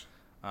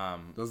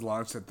was, those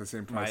launched at the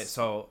same My price.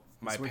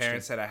 my Switch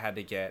parents it. said I had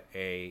to get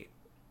a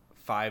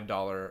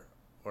 $5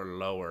 or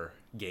lower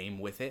game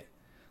with it.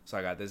 So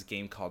I got this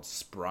game called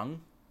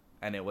Sprung,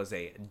 and it was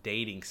a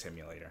dating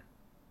simulator.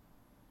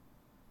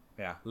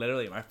 Yeah,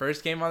 literally, my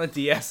first game on the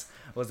DS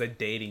was a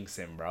dating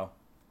sim, bro.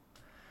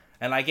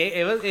 And like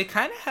it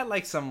kind of had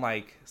like some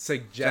like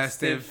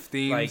suggestive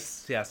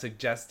themes. like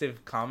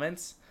suggestive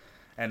comments,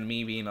 and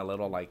me being a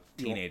little like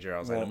teenager, I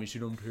was like, let me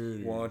shoot him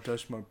too. Wanna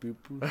touch my poo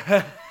poo?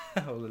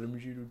 Let me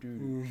shoot him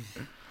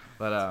too.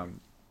 But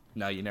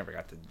no, you never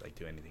got to like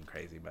do anything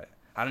crazy. But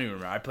I don't even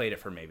remember. I played it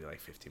for maybe like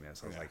 15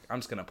 minutes. I was like, I'm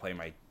just gonna play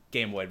my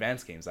Game Boy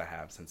Advance games I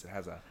have, since it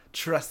has a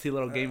trusty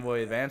little Game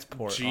Boy Advance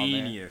port.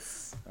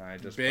 Genius. On there. I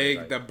just Big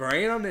played, the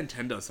brain on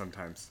Nintendo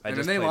sometimes. And then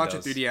just they played launch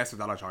those. a 3DS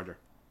without a charger.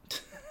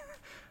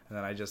 and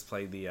then I just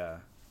played the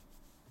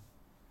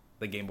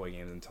Game Boy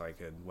games until I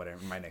could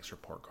my next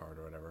report card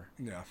or whatever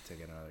Yeah. to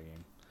get another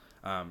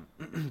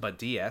game. But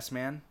DS,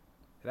 man,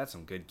 it had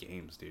some good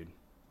games, dude.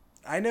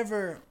 I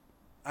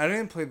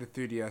didn't play the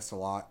 3DS a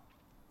lot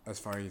as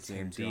far as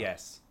games go.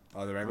 DS.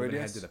 Oh, the regular Moving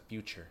ahead DS? to the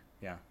future.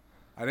 Yeah.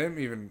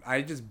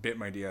 I just bit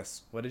my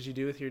DS. What did you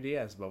do with your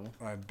DS, Bubble?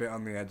 I bit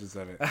on the edges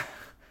of it.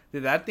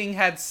 Dude, that thing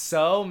had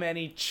so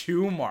many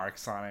chew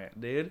marks on it,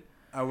 dude.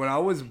 When I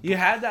was... You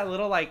had that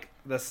little, like,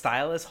 the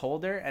stylus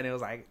holder, and it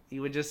was like,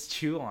 you would just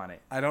chew on it.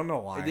 I don't know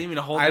why. It didn't even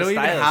hold I the don't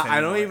even stylus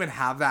I don't anymore. even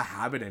have that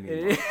habit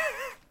anymore.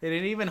 It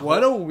didn't even hold.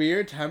 What a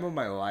weird time of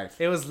my life.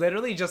 It was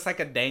literally just like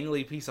a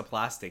dangly piece of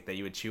plastic that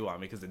you would chew on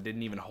because it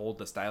didn't even hold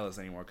the stylus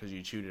anymore because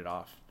you chewed it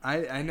off.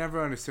 I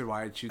never understood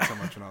why I chewed so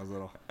much when I was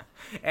little.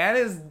 And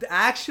his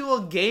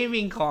actual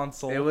gaming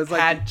console It was like-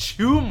 had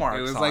chew marks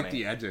It was on like it.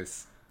 the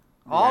edges.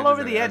 All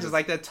over the edges,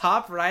 like the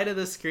top right of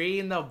the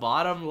screen, the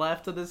bottom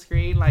left of the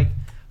screen, like...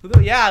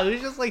 Yeah, it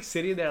was just like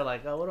sitting there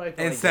like, oh, what do I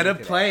feel Instead like of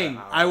doing playing,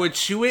 today? I would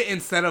chew it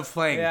instead of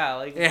playing. Yeah,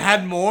 like... It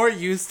had more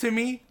use to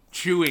me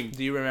chewing.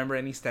 Do you remember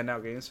any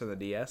standout games for the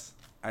DS?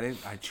 I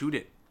chewed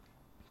it.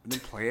 I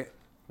didn't play it.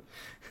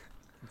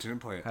 Didn't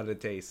play it. How did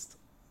it taste?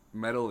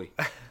 Metally.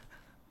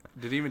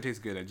 Didn't even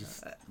taste good. I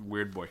just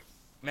weird boy.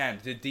 Man,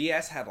 the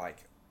DS had like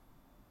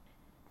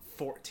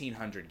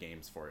 1,400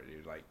 games for it,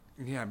 dude. Like,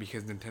 Yeah,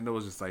 because Nintendo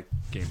was just like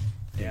game.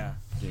 yeah.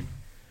 Game.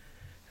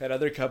 Had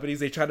other companies,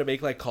 they tried to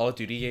make like Call of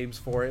Duty games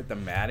for it, the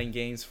Madden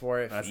games for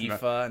it,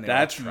 FIFA, and they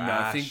that's were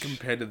trash. nothing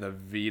compared to the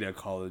Vita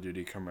Call of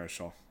Duty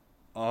commercial.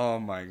 Oh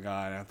my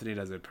god, Anthony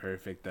does it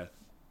perfect.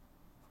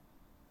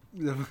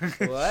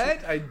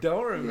 What? I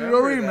don't remember. You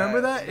don't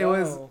remember that? It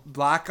was No.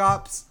 Black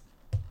Ops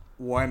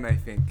 1, I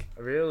think.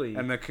 Really?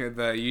 And the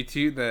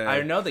YouTube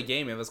I know the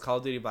game. It was Call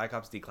of Duty Black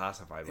Ops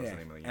Declassified. Was the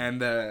name of the game.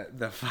 And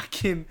the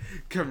fucking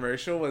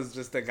commercial was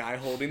just a guy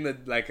holding the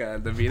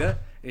Vita,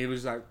 and he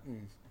was like,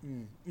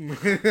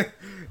 It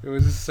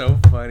was just so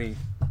funny.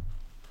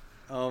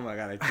 Oh my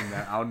god,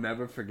 I'll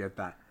never forget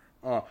that.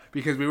 Oh,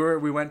 because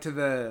we went to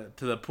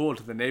the pool,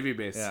 to the Navy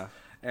base. Yeah.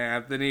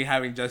 And Anthony,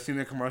 having just seen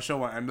the commercial,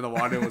 went under the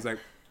water and was like,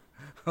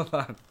 Hold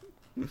on.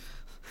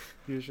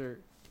 You sure?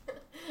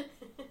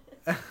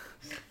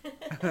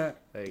 There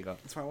you go.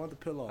 that's why I want the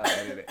pillow.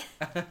 I did it.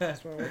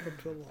 That's why I want the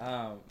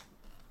pillow.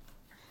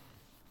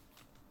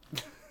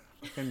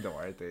 Fucking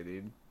Duarte,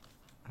 dude.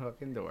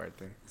 Fucking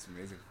Duarte. It's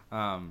amazing.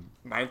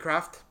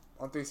 Minecraft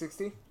on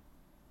 360?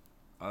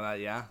 Oh,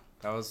 yeah.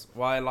 That was...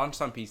 Well, I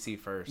launched on PC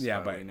first. Yeah,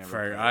 we but never for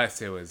played it.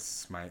 us, it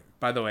was my...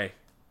 By the way,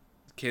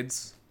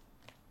 kids,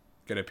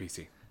 get a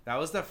PC. That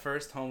was the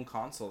first home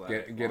console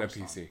that Get a launched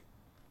on. PC.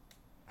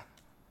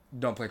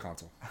 Don't play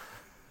console.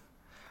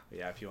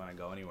 Yeah, if you want to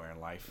go anywhere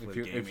in life with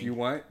If gaming. you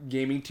want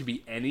gaming to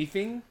be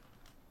anything,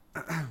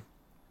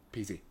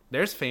 PC.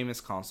 There's famous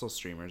console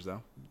streamers,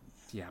 though.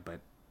 Yeah,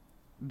 but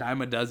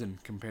dime a dozen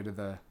compared to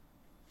the...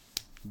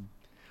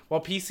 Well,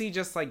 PC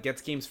just, like,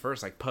 gets games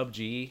first. Like,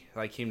 PUBG,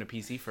 like, came to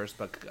PC first,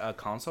 but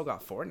console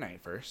got Fortnite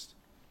first.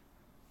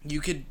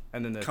 You could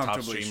And then the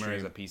top streamer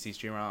is a PC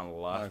streamer. I'm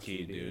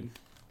lucky, dude.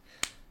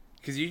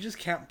 Because you just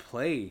can't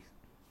play.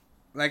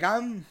 Like,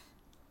 I'm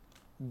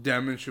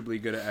demonstrably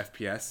good at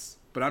FPS,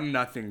 but I'm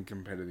nothing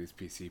compared to these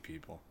PC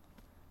people.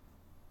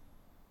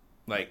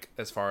 Like,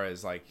 as far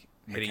as, like,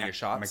 hitting your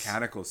shots?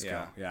 Mechanical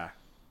skill, yeah.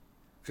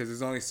 Because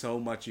there's only so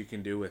much you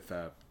can do with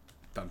a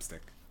thumbstick.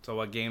 So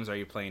what games are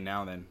you playing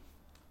now, then?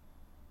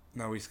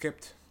 No, we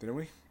skipped, didn't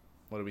we?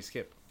 What did we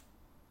skip?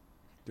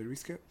 Did we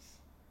skip?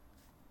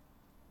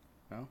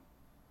 No?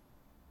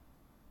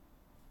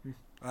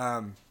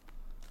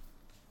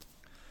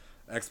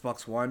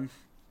 Xbox One.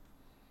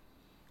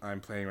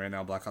 I'm playing right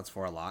now Black Ops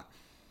 4 a lot.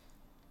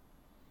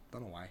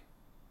 Don't know why.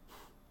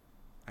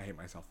 I hate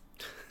myself.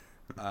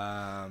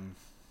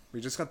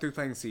 We just got through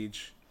playing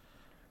Siege.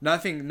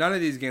 None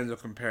of these games are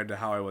compared to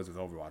how I was with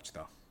Overwatch,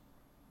 though.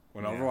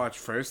 When Overwatch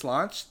first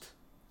launched,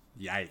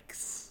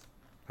 yikes.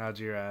 How'd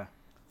your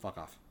Fuck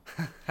off.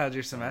 how'd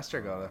your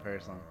semester go, the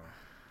first one?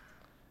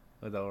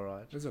 With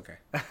Overwatch? It was okay.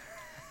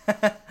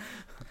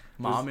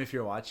 Mom, if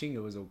you're watching,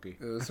 it was okay.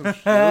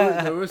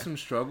 There were some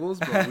struggles,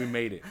 but we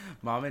made it.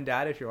 Mom and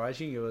Dad, if you're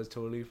watching, it was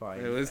totally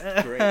fine. It was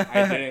great.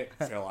 I didn't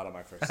fail out of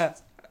my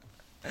first.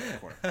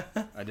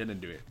 I didn't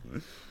do it.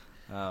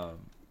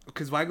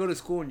 Because why go to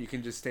school and you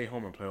can just stay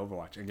home and play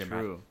Overwatch and get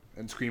mad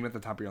and scream at the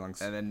top of your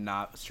lungs? And then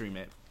not stream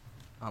it.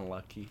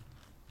 Unlucky.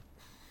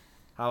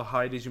 How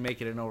high did you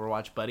make it in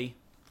Overwatch, buddy?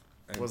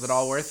 Was it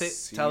all worth it?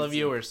 Tell the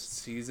viewers.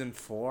 Season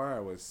 4, I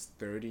was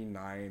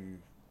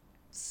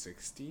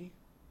 3960.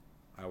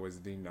 I was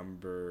the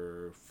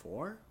number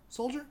 4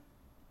 soldier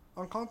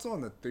on console,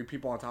 and the 3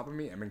 people on top of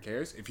me,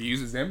 MNKers. If you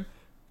use them,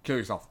 kill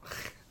yourself.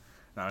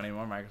 Not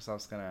anymore.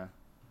 Microsoft's gonna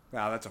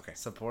Nah, that's okay.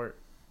 support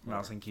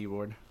mouse and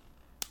keyboard.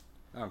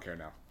 I don't care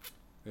now.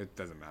 It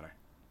doesn't matter.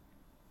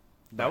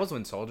 That was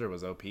when Soldier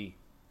was OP.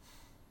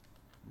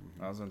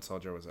 That was when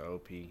Soldier was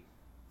OP.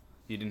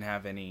 You didn't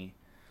have any...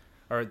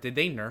 Or did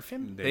they nerf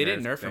him? They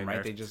didn't nerf him,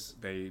 right?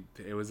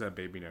 It was a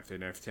baby nerf. They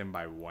nerfed him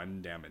by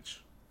 1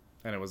 damage.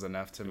 And it was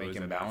enough to make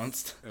him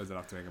balanced? It was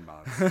enough to make him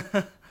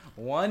balanced.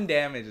 1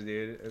 damage,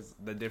 dude, is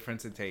the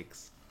difference it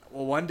takes.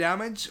 Well, 1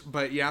 damage,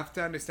 but you have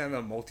to understand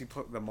the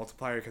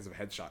multiplier because of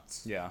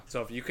headshots. Yeah.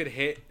 So if you could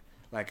hit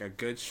like a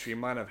good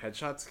streamline of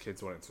headshots,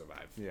 kids wouldn't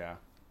survive. Yeah.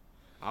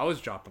 I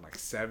was dropping like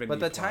 70. But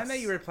the time that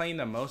you were playing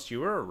the most, you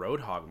were a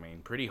Roadhog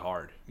main pretty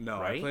hard. No,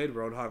 right? I played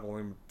Roadhog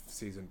only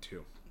season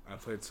 2. I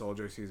played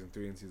Soldier season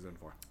 3 and season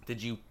 4.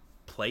 Did you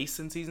place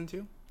in season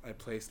 2? I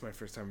placed my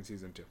first time in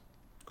season 2.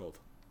 Gold.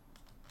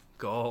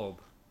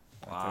 Gold.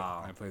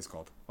 Wow. I placed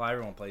gold. Well,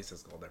 everyone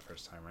places gold their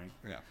first time, right?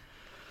 Yeah.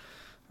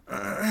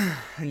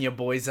 And your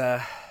boys,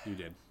 You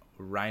did.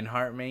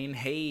 Reinhardt main.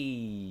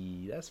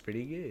 Hey, that's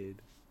pretty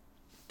good.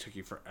 Took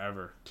you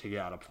forever to get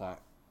out of Plat.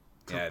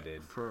 Yeah, it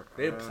did.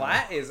 Dude,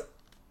 Plat is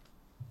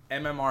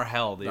MMR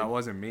hell, dude. That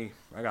wasn't me.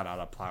 I got out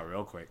of Plat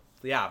real quick.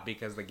 Yeah,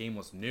 because the game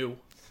was new,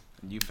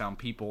 and you found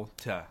people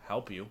to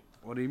help you.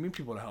 What do you mean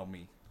people to help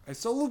me? I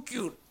solo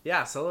cute.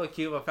 Yeah, solo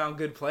cube. I found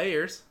good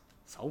players.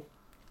 So?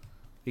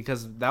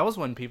 Because that was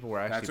when people were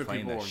actually when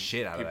playing the people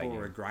shit out of that game.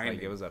 people were grinding.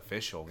 Like, it was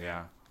official,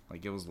 yeah.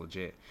 Like, it was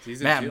legit.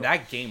 Season Man, 2.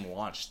 that game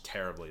launched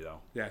terribly,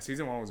 though. Yeah,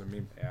 season 1 was a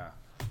meme. Yeah.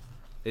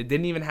 It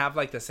didn't even have,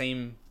 like, the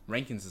same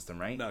ranking system,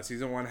 right? No,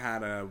 season 1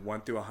 had a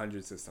 1 through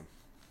 100 system.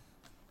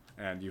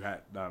 And you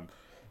had, not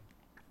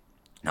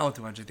 1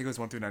 through 100, I think it was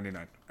 1 through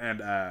 99.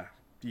 And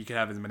you could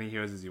have as many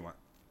heroes as you want.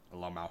 A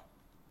Lamau.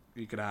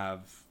 You could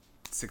have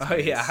 6 Oh,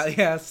 maze.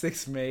 yeah,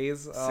 6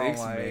 maze. Oh, 6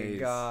 my maze.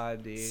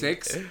 God, dude.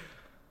 6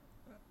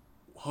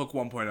 Hook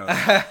 1.0.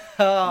 Oh,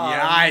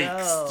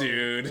 Yikes, no.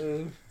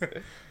 dude.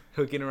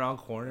 Hooking around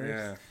corners.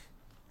 Yeah.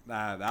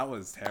 Nah, that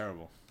was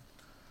terrible.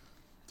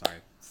 Sorry,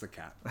 it's the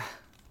cat.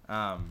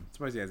 Well,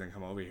 Surprised he hasn't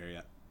come over here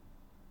yet.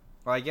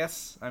 I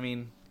guess, I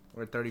mean,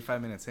 We're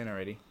 35 minutes in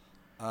already.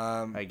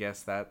 I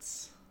guess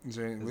that's... Is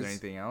there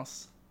anything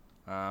else?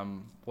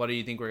 What do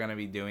you think we're going to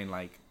be doing,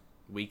 like,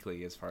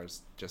 weekly as far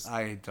as just...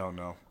 I don't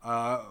know.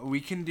 We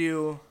can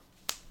do...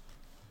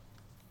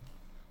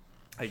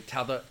 Like,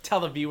 tell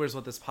the viewers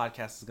what this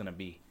podcast is going to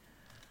be.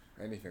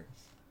 Anything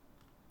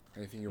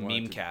you want.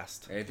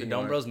 Memecast. The Anything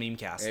Dome Bros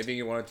Memecast. Anything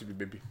you want it to be,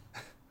 baby.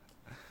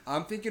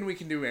 I'm thinking we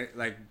can do,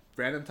 like,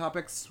 random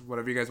topics,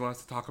 whatever you guys want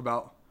us to talk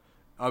about.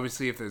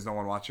 Obviously, if there's no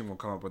one watching, we'll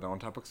come up with our own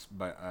topics.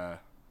 But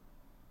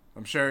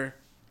I'm sure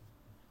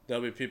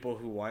there'll be people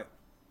who want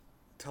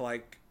to,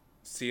 like,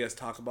 see us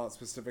talk about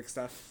specific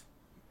stuff.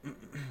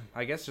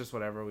 I guess just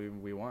whatever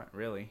we want,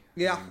 really.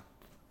 Yeah.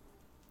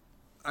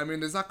 I mean,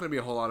 there's not going to be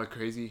a whole lot of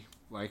crazy,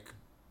 like...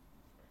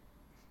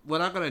 We're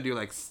not going to do,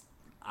 like,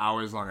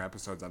 hours-long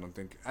episodes, I don't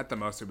think. At the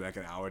most, it'll be, like,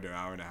 an hour to an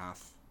hour and a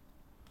half.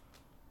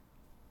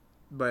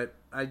 But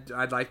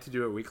I'd like to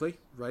do it weekly,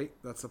 right?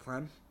 That's the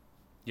plan?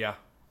 Yeah.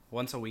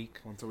 Once a week.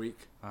 Once a week.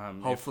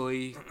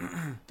 Hopefully,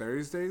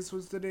 Thursdays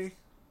was the day.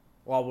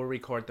 Well, we'll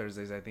record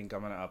Thursdays. I think I'm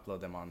going to upload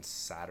them on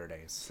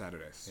Saturdays.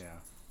 Yeah.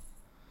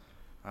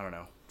 I don't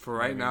know. For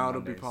right now,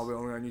 Mondays. It'll be probably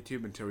only on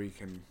YouTube until we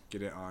can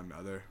get it on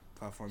other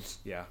platforms.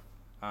 Yeah.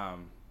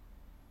 And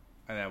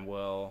then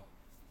we'll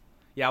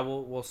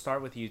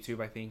start with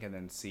YouTube, I think, and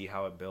then see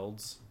how it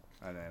builds,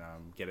 and then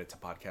get it to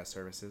podcast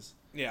services.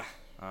 Yeah.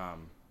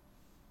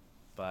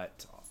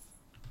 But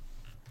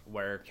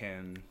where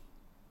can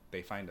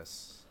they find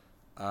us?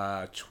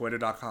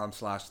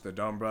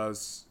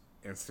 Twitter.com/TheDomeBros,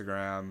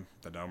 Instagram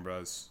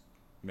TheDomeBros,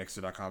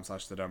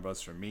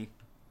 Mixer.com/TheDomeBros for me.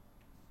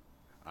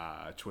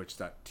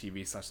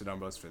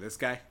 Twitch.tv/TheDomeBros for this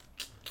guy.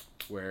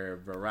 We're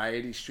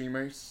variety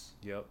streamers.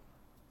 Yep.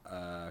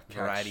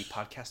 Variety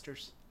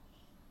podcasters.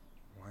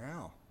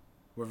 Wow.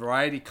 We're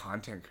variety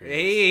content creators.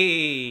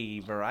 Hey,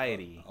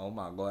 variety. Oh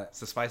my god. It's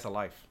the spice of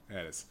life.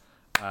 Yeah, it is.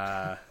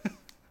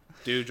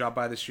 Do drop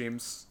by the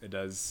streams. It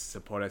does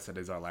support us. It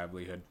is our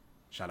livelihood.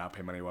 Shout out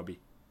Pay Money Wubby.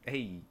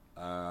 Hey.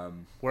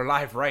 We're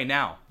live right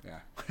now.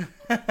 Yeah.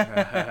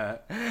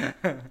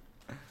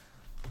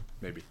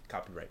 Maybe.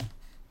 Copyright.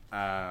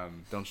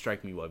 Don't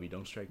strike me, Wubby.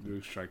 Don't strike me.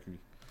 Do strike me.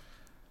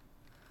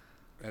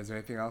 Is there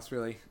anything else,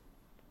 really?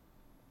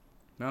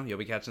 No, you'll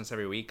be catching us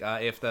every week.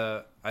 I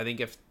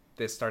think if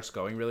this starts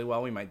going really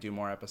well, we might do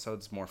more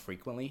episodes more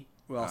frequently.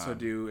 We'll also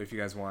do, if you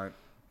guys want,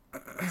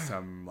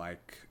 some,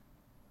 like,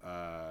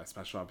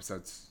 special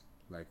episodes,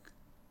 like,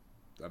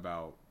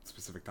 about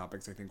specific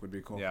topics, I think would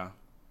be cool. Yeah.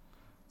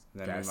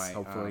 Then guests, we might,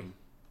 hopefully.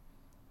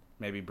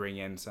 maybe bring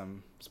in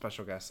some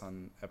special guests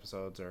on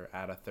episodes or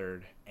add a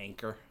third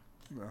anchor.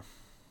 Yeah.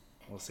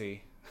 We'll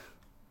see.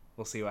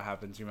 We'll see what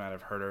happens. You might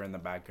have heard her in the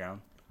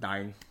background.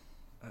 Dying.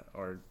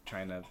 Or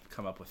trying to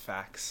come up with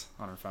facts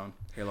on her phone.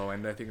 Halo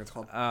End, I think it's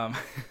called.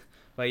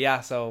 But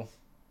yeah, so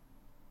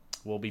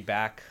we'll be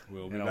back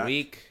in a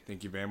week.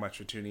 Thank you very much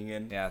for tuning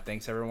in. Yeah,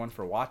 thanks everyone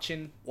for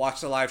watching.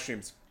 Watch the live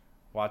streams.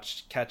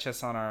 Catch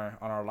us on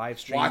our live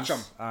streams. Watch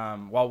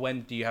them. Well,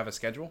 when do you have a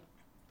schedule?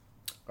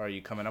 Are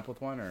you coming up with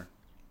one or?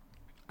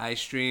 I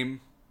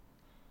stream.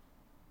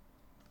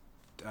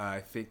 I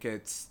think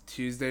it's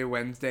Tuesday,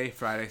 Wednesday,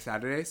 Friday,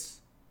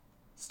 Saturdays,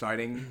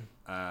 starting.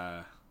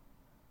 I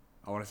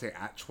want to say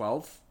at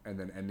 12 and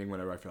then ending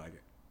whenever I feel like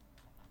it.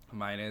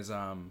 Mine is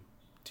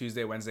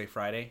Tuesday, Wednesday,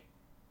 Friday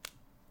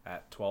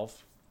at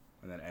 12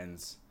 and then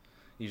ends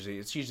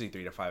usually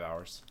 3 to 5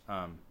 hours.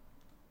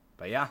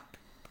 But yeah.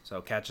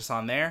 So catch us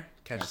on there.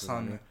 Catch us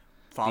on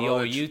the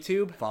old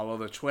YouTube. Follow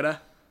the Twitter.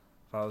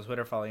 Follow the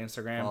Twitter, follow the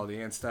Instagram. Follow the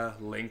Insta.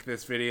 Link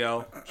this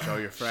video. Show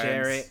your friends.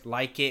 Share it,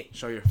 like it.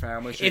 Show your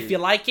family. If you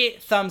like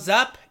it, thumbs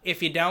up.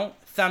 If you don't,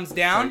 thumbs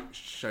down.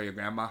 Show your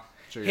grandma.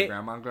 Show your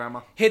grandma.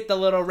 Hit the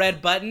little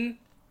red button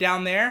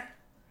down there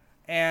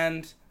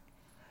and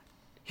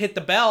hit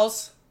the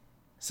bells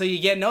so you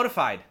get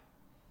notified.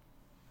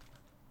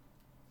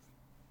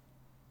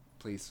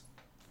 Please.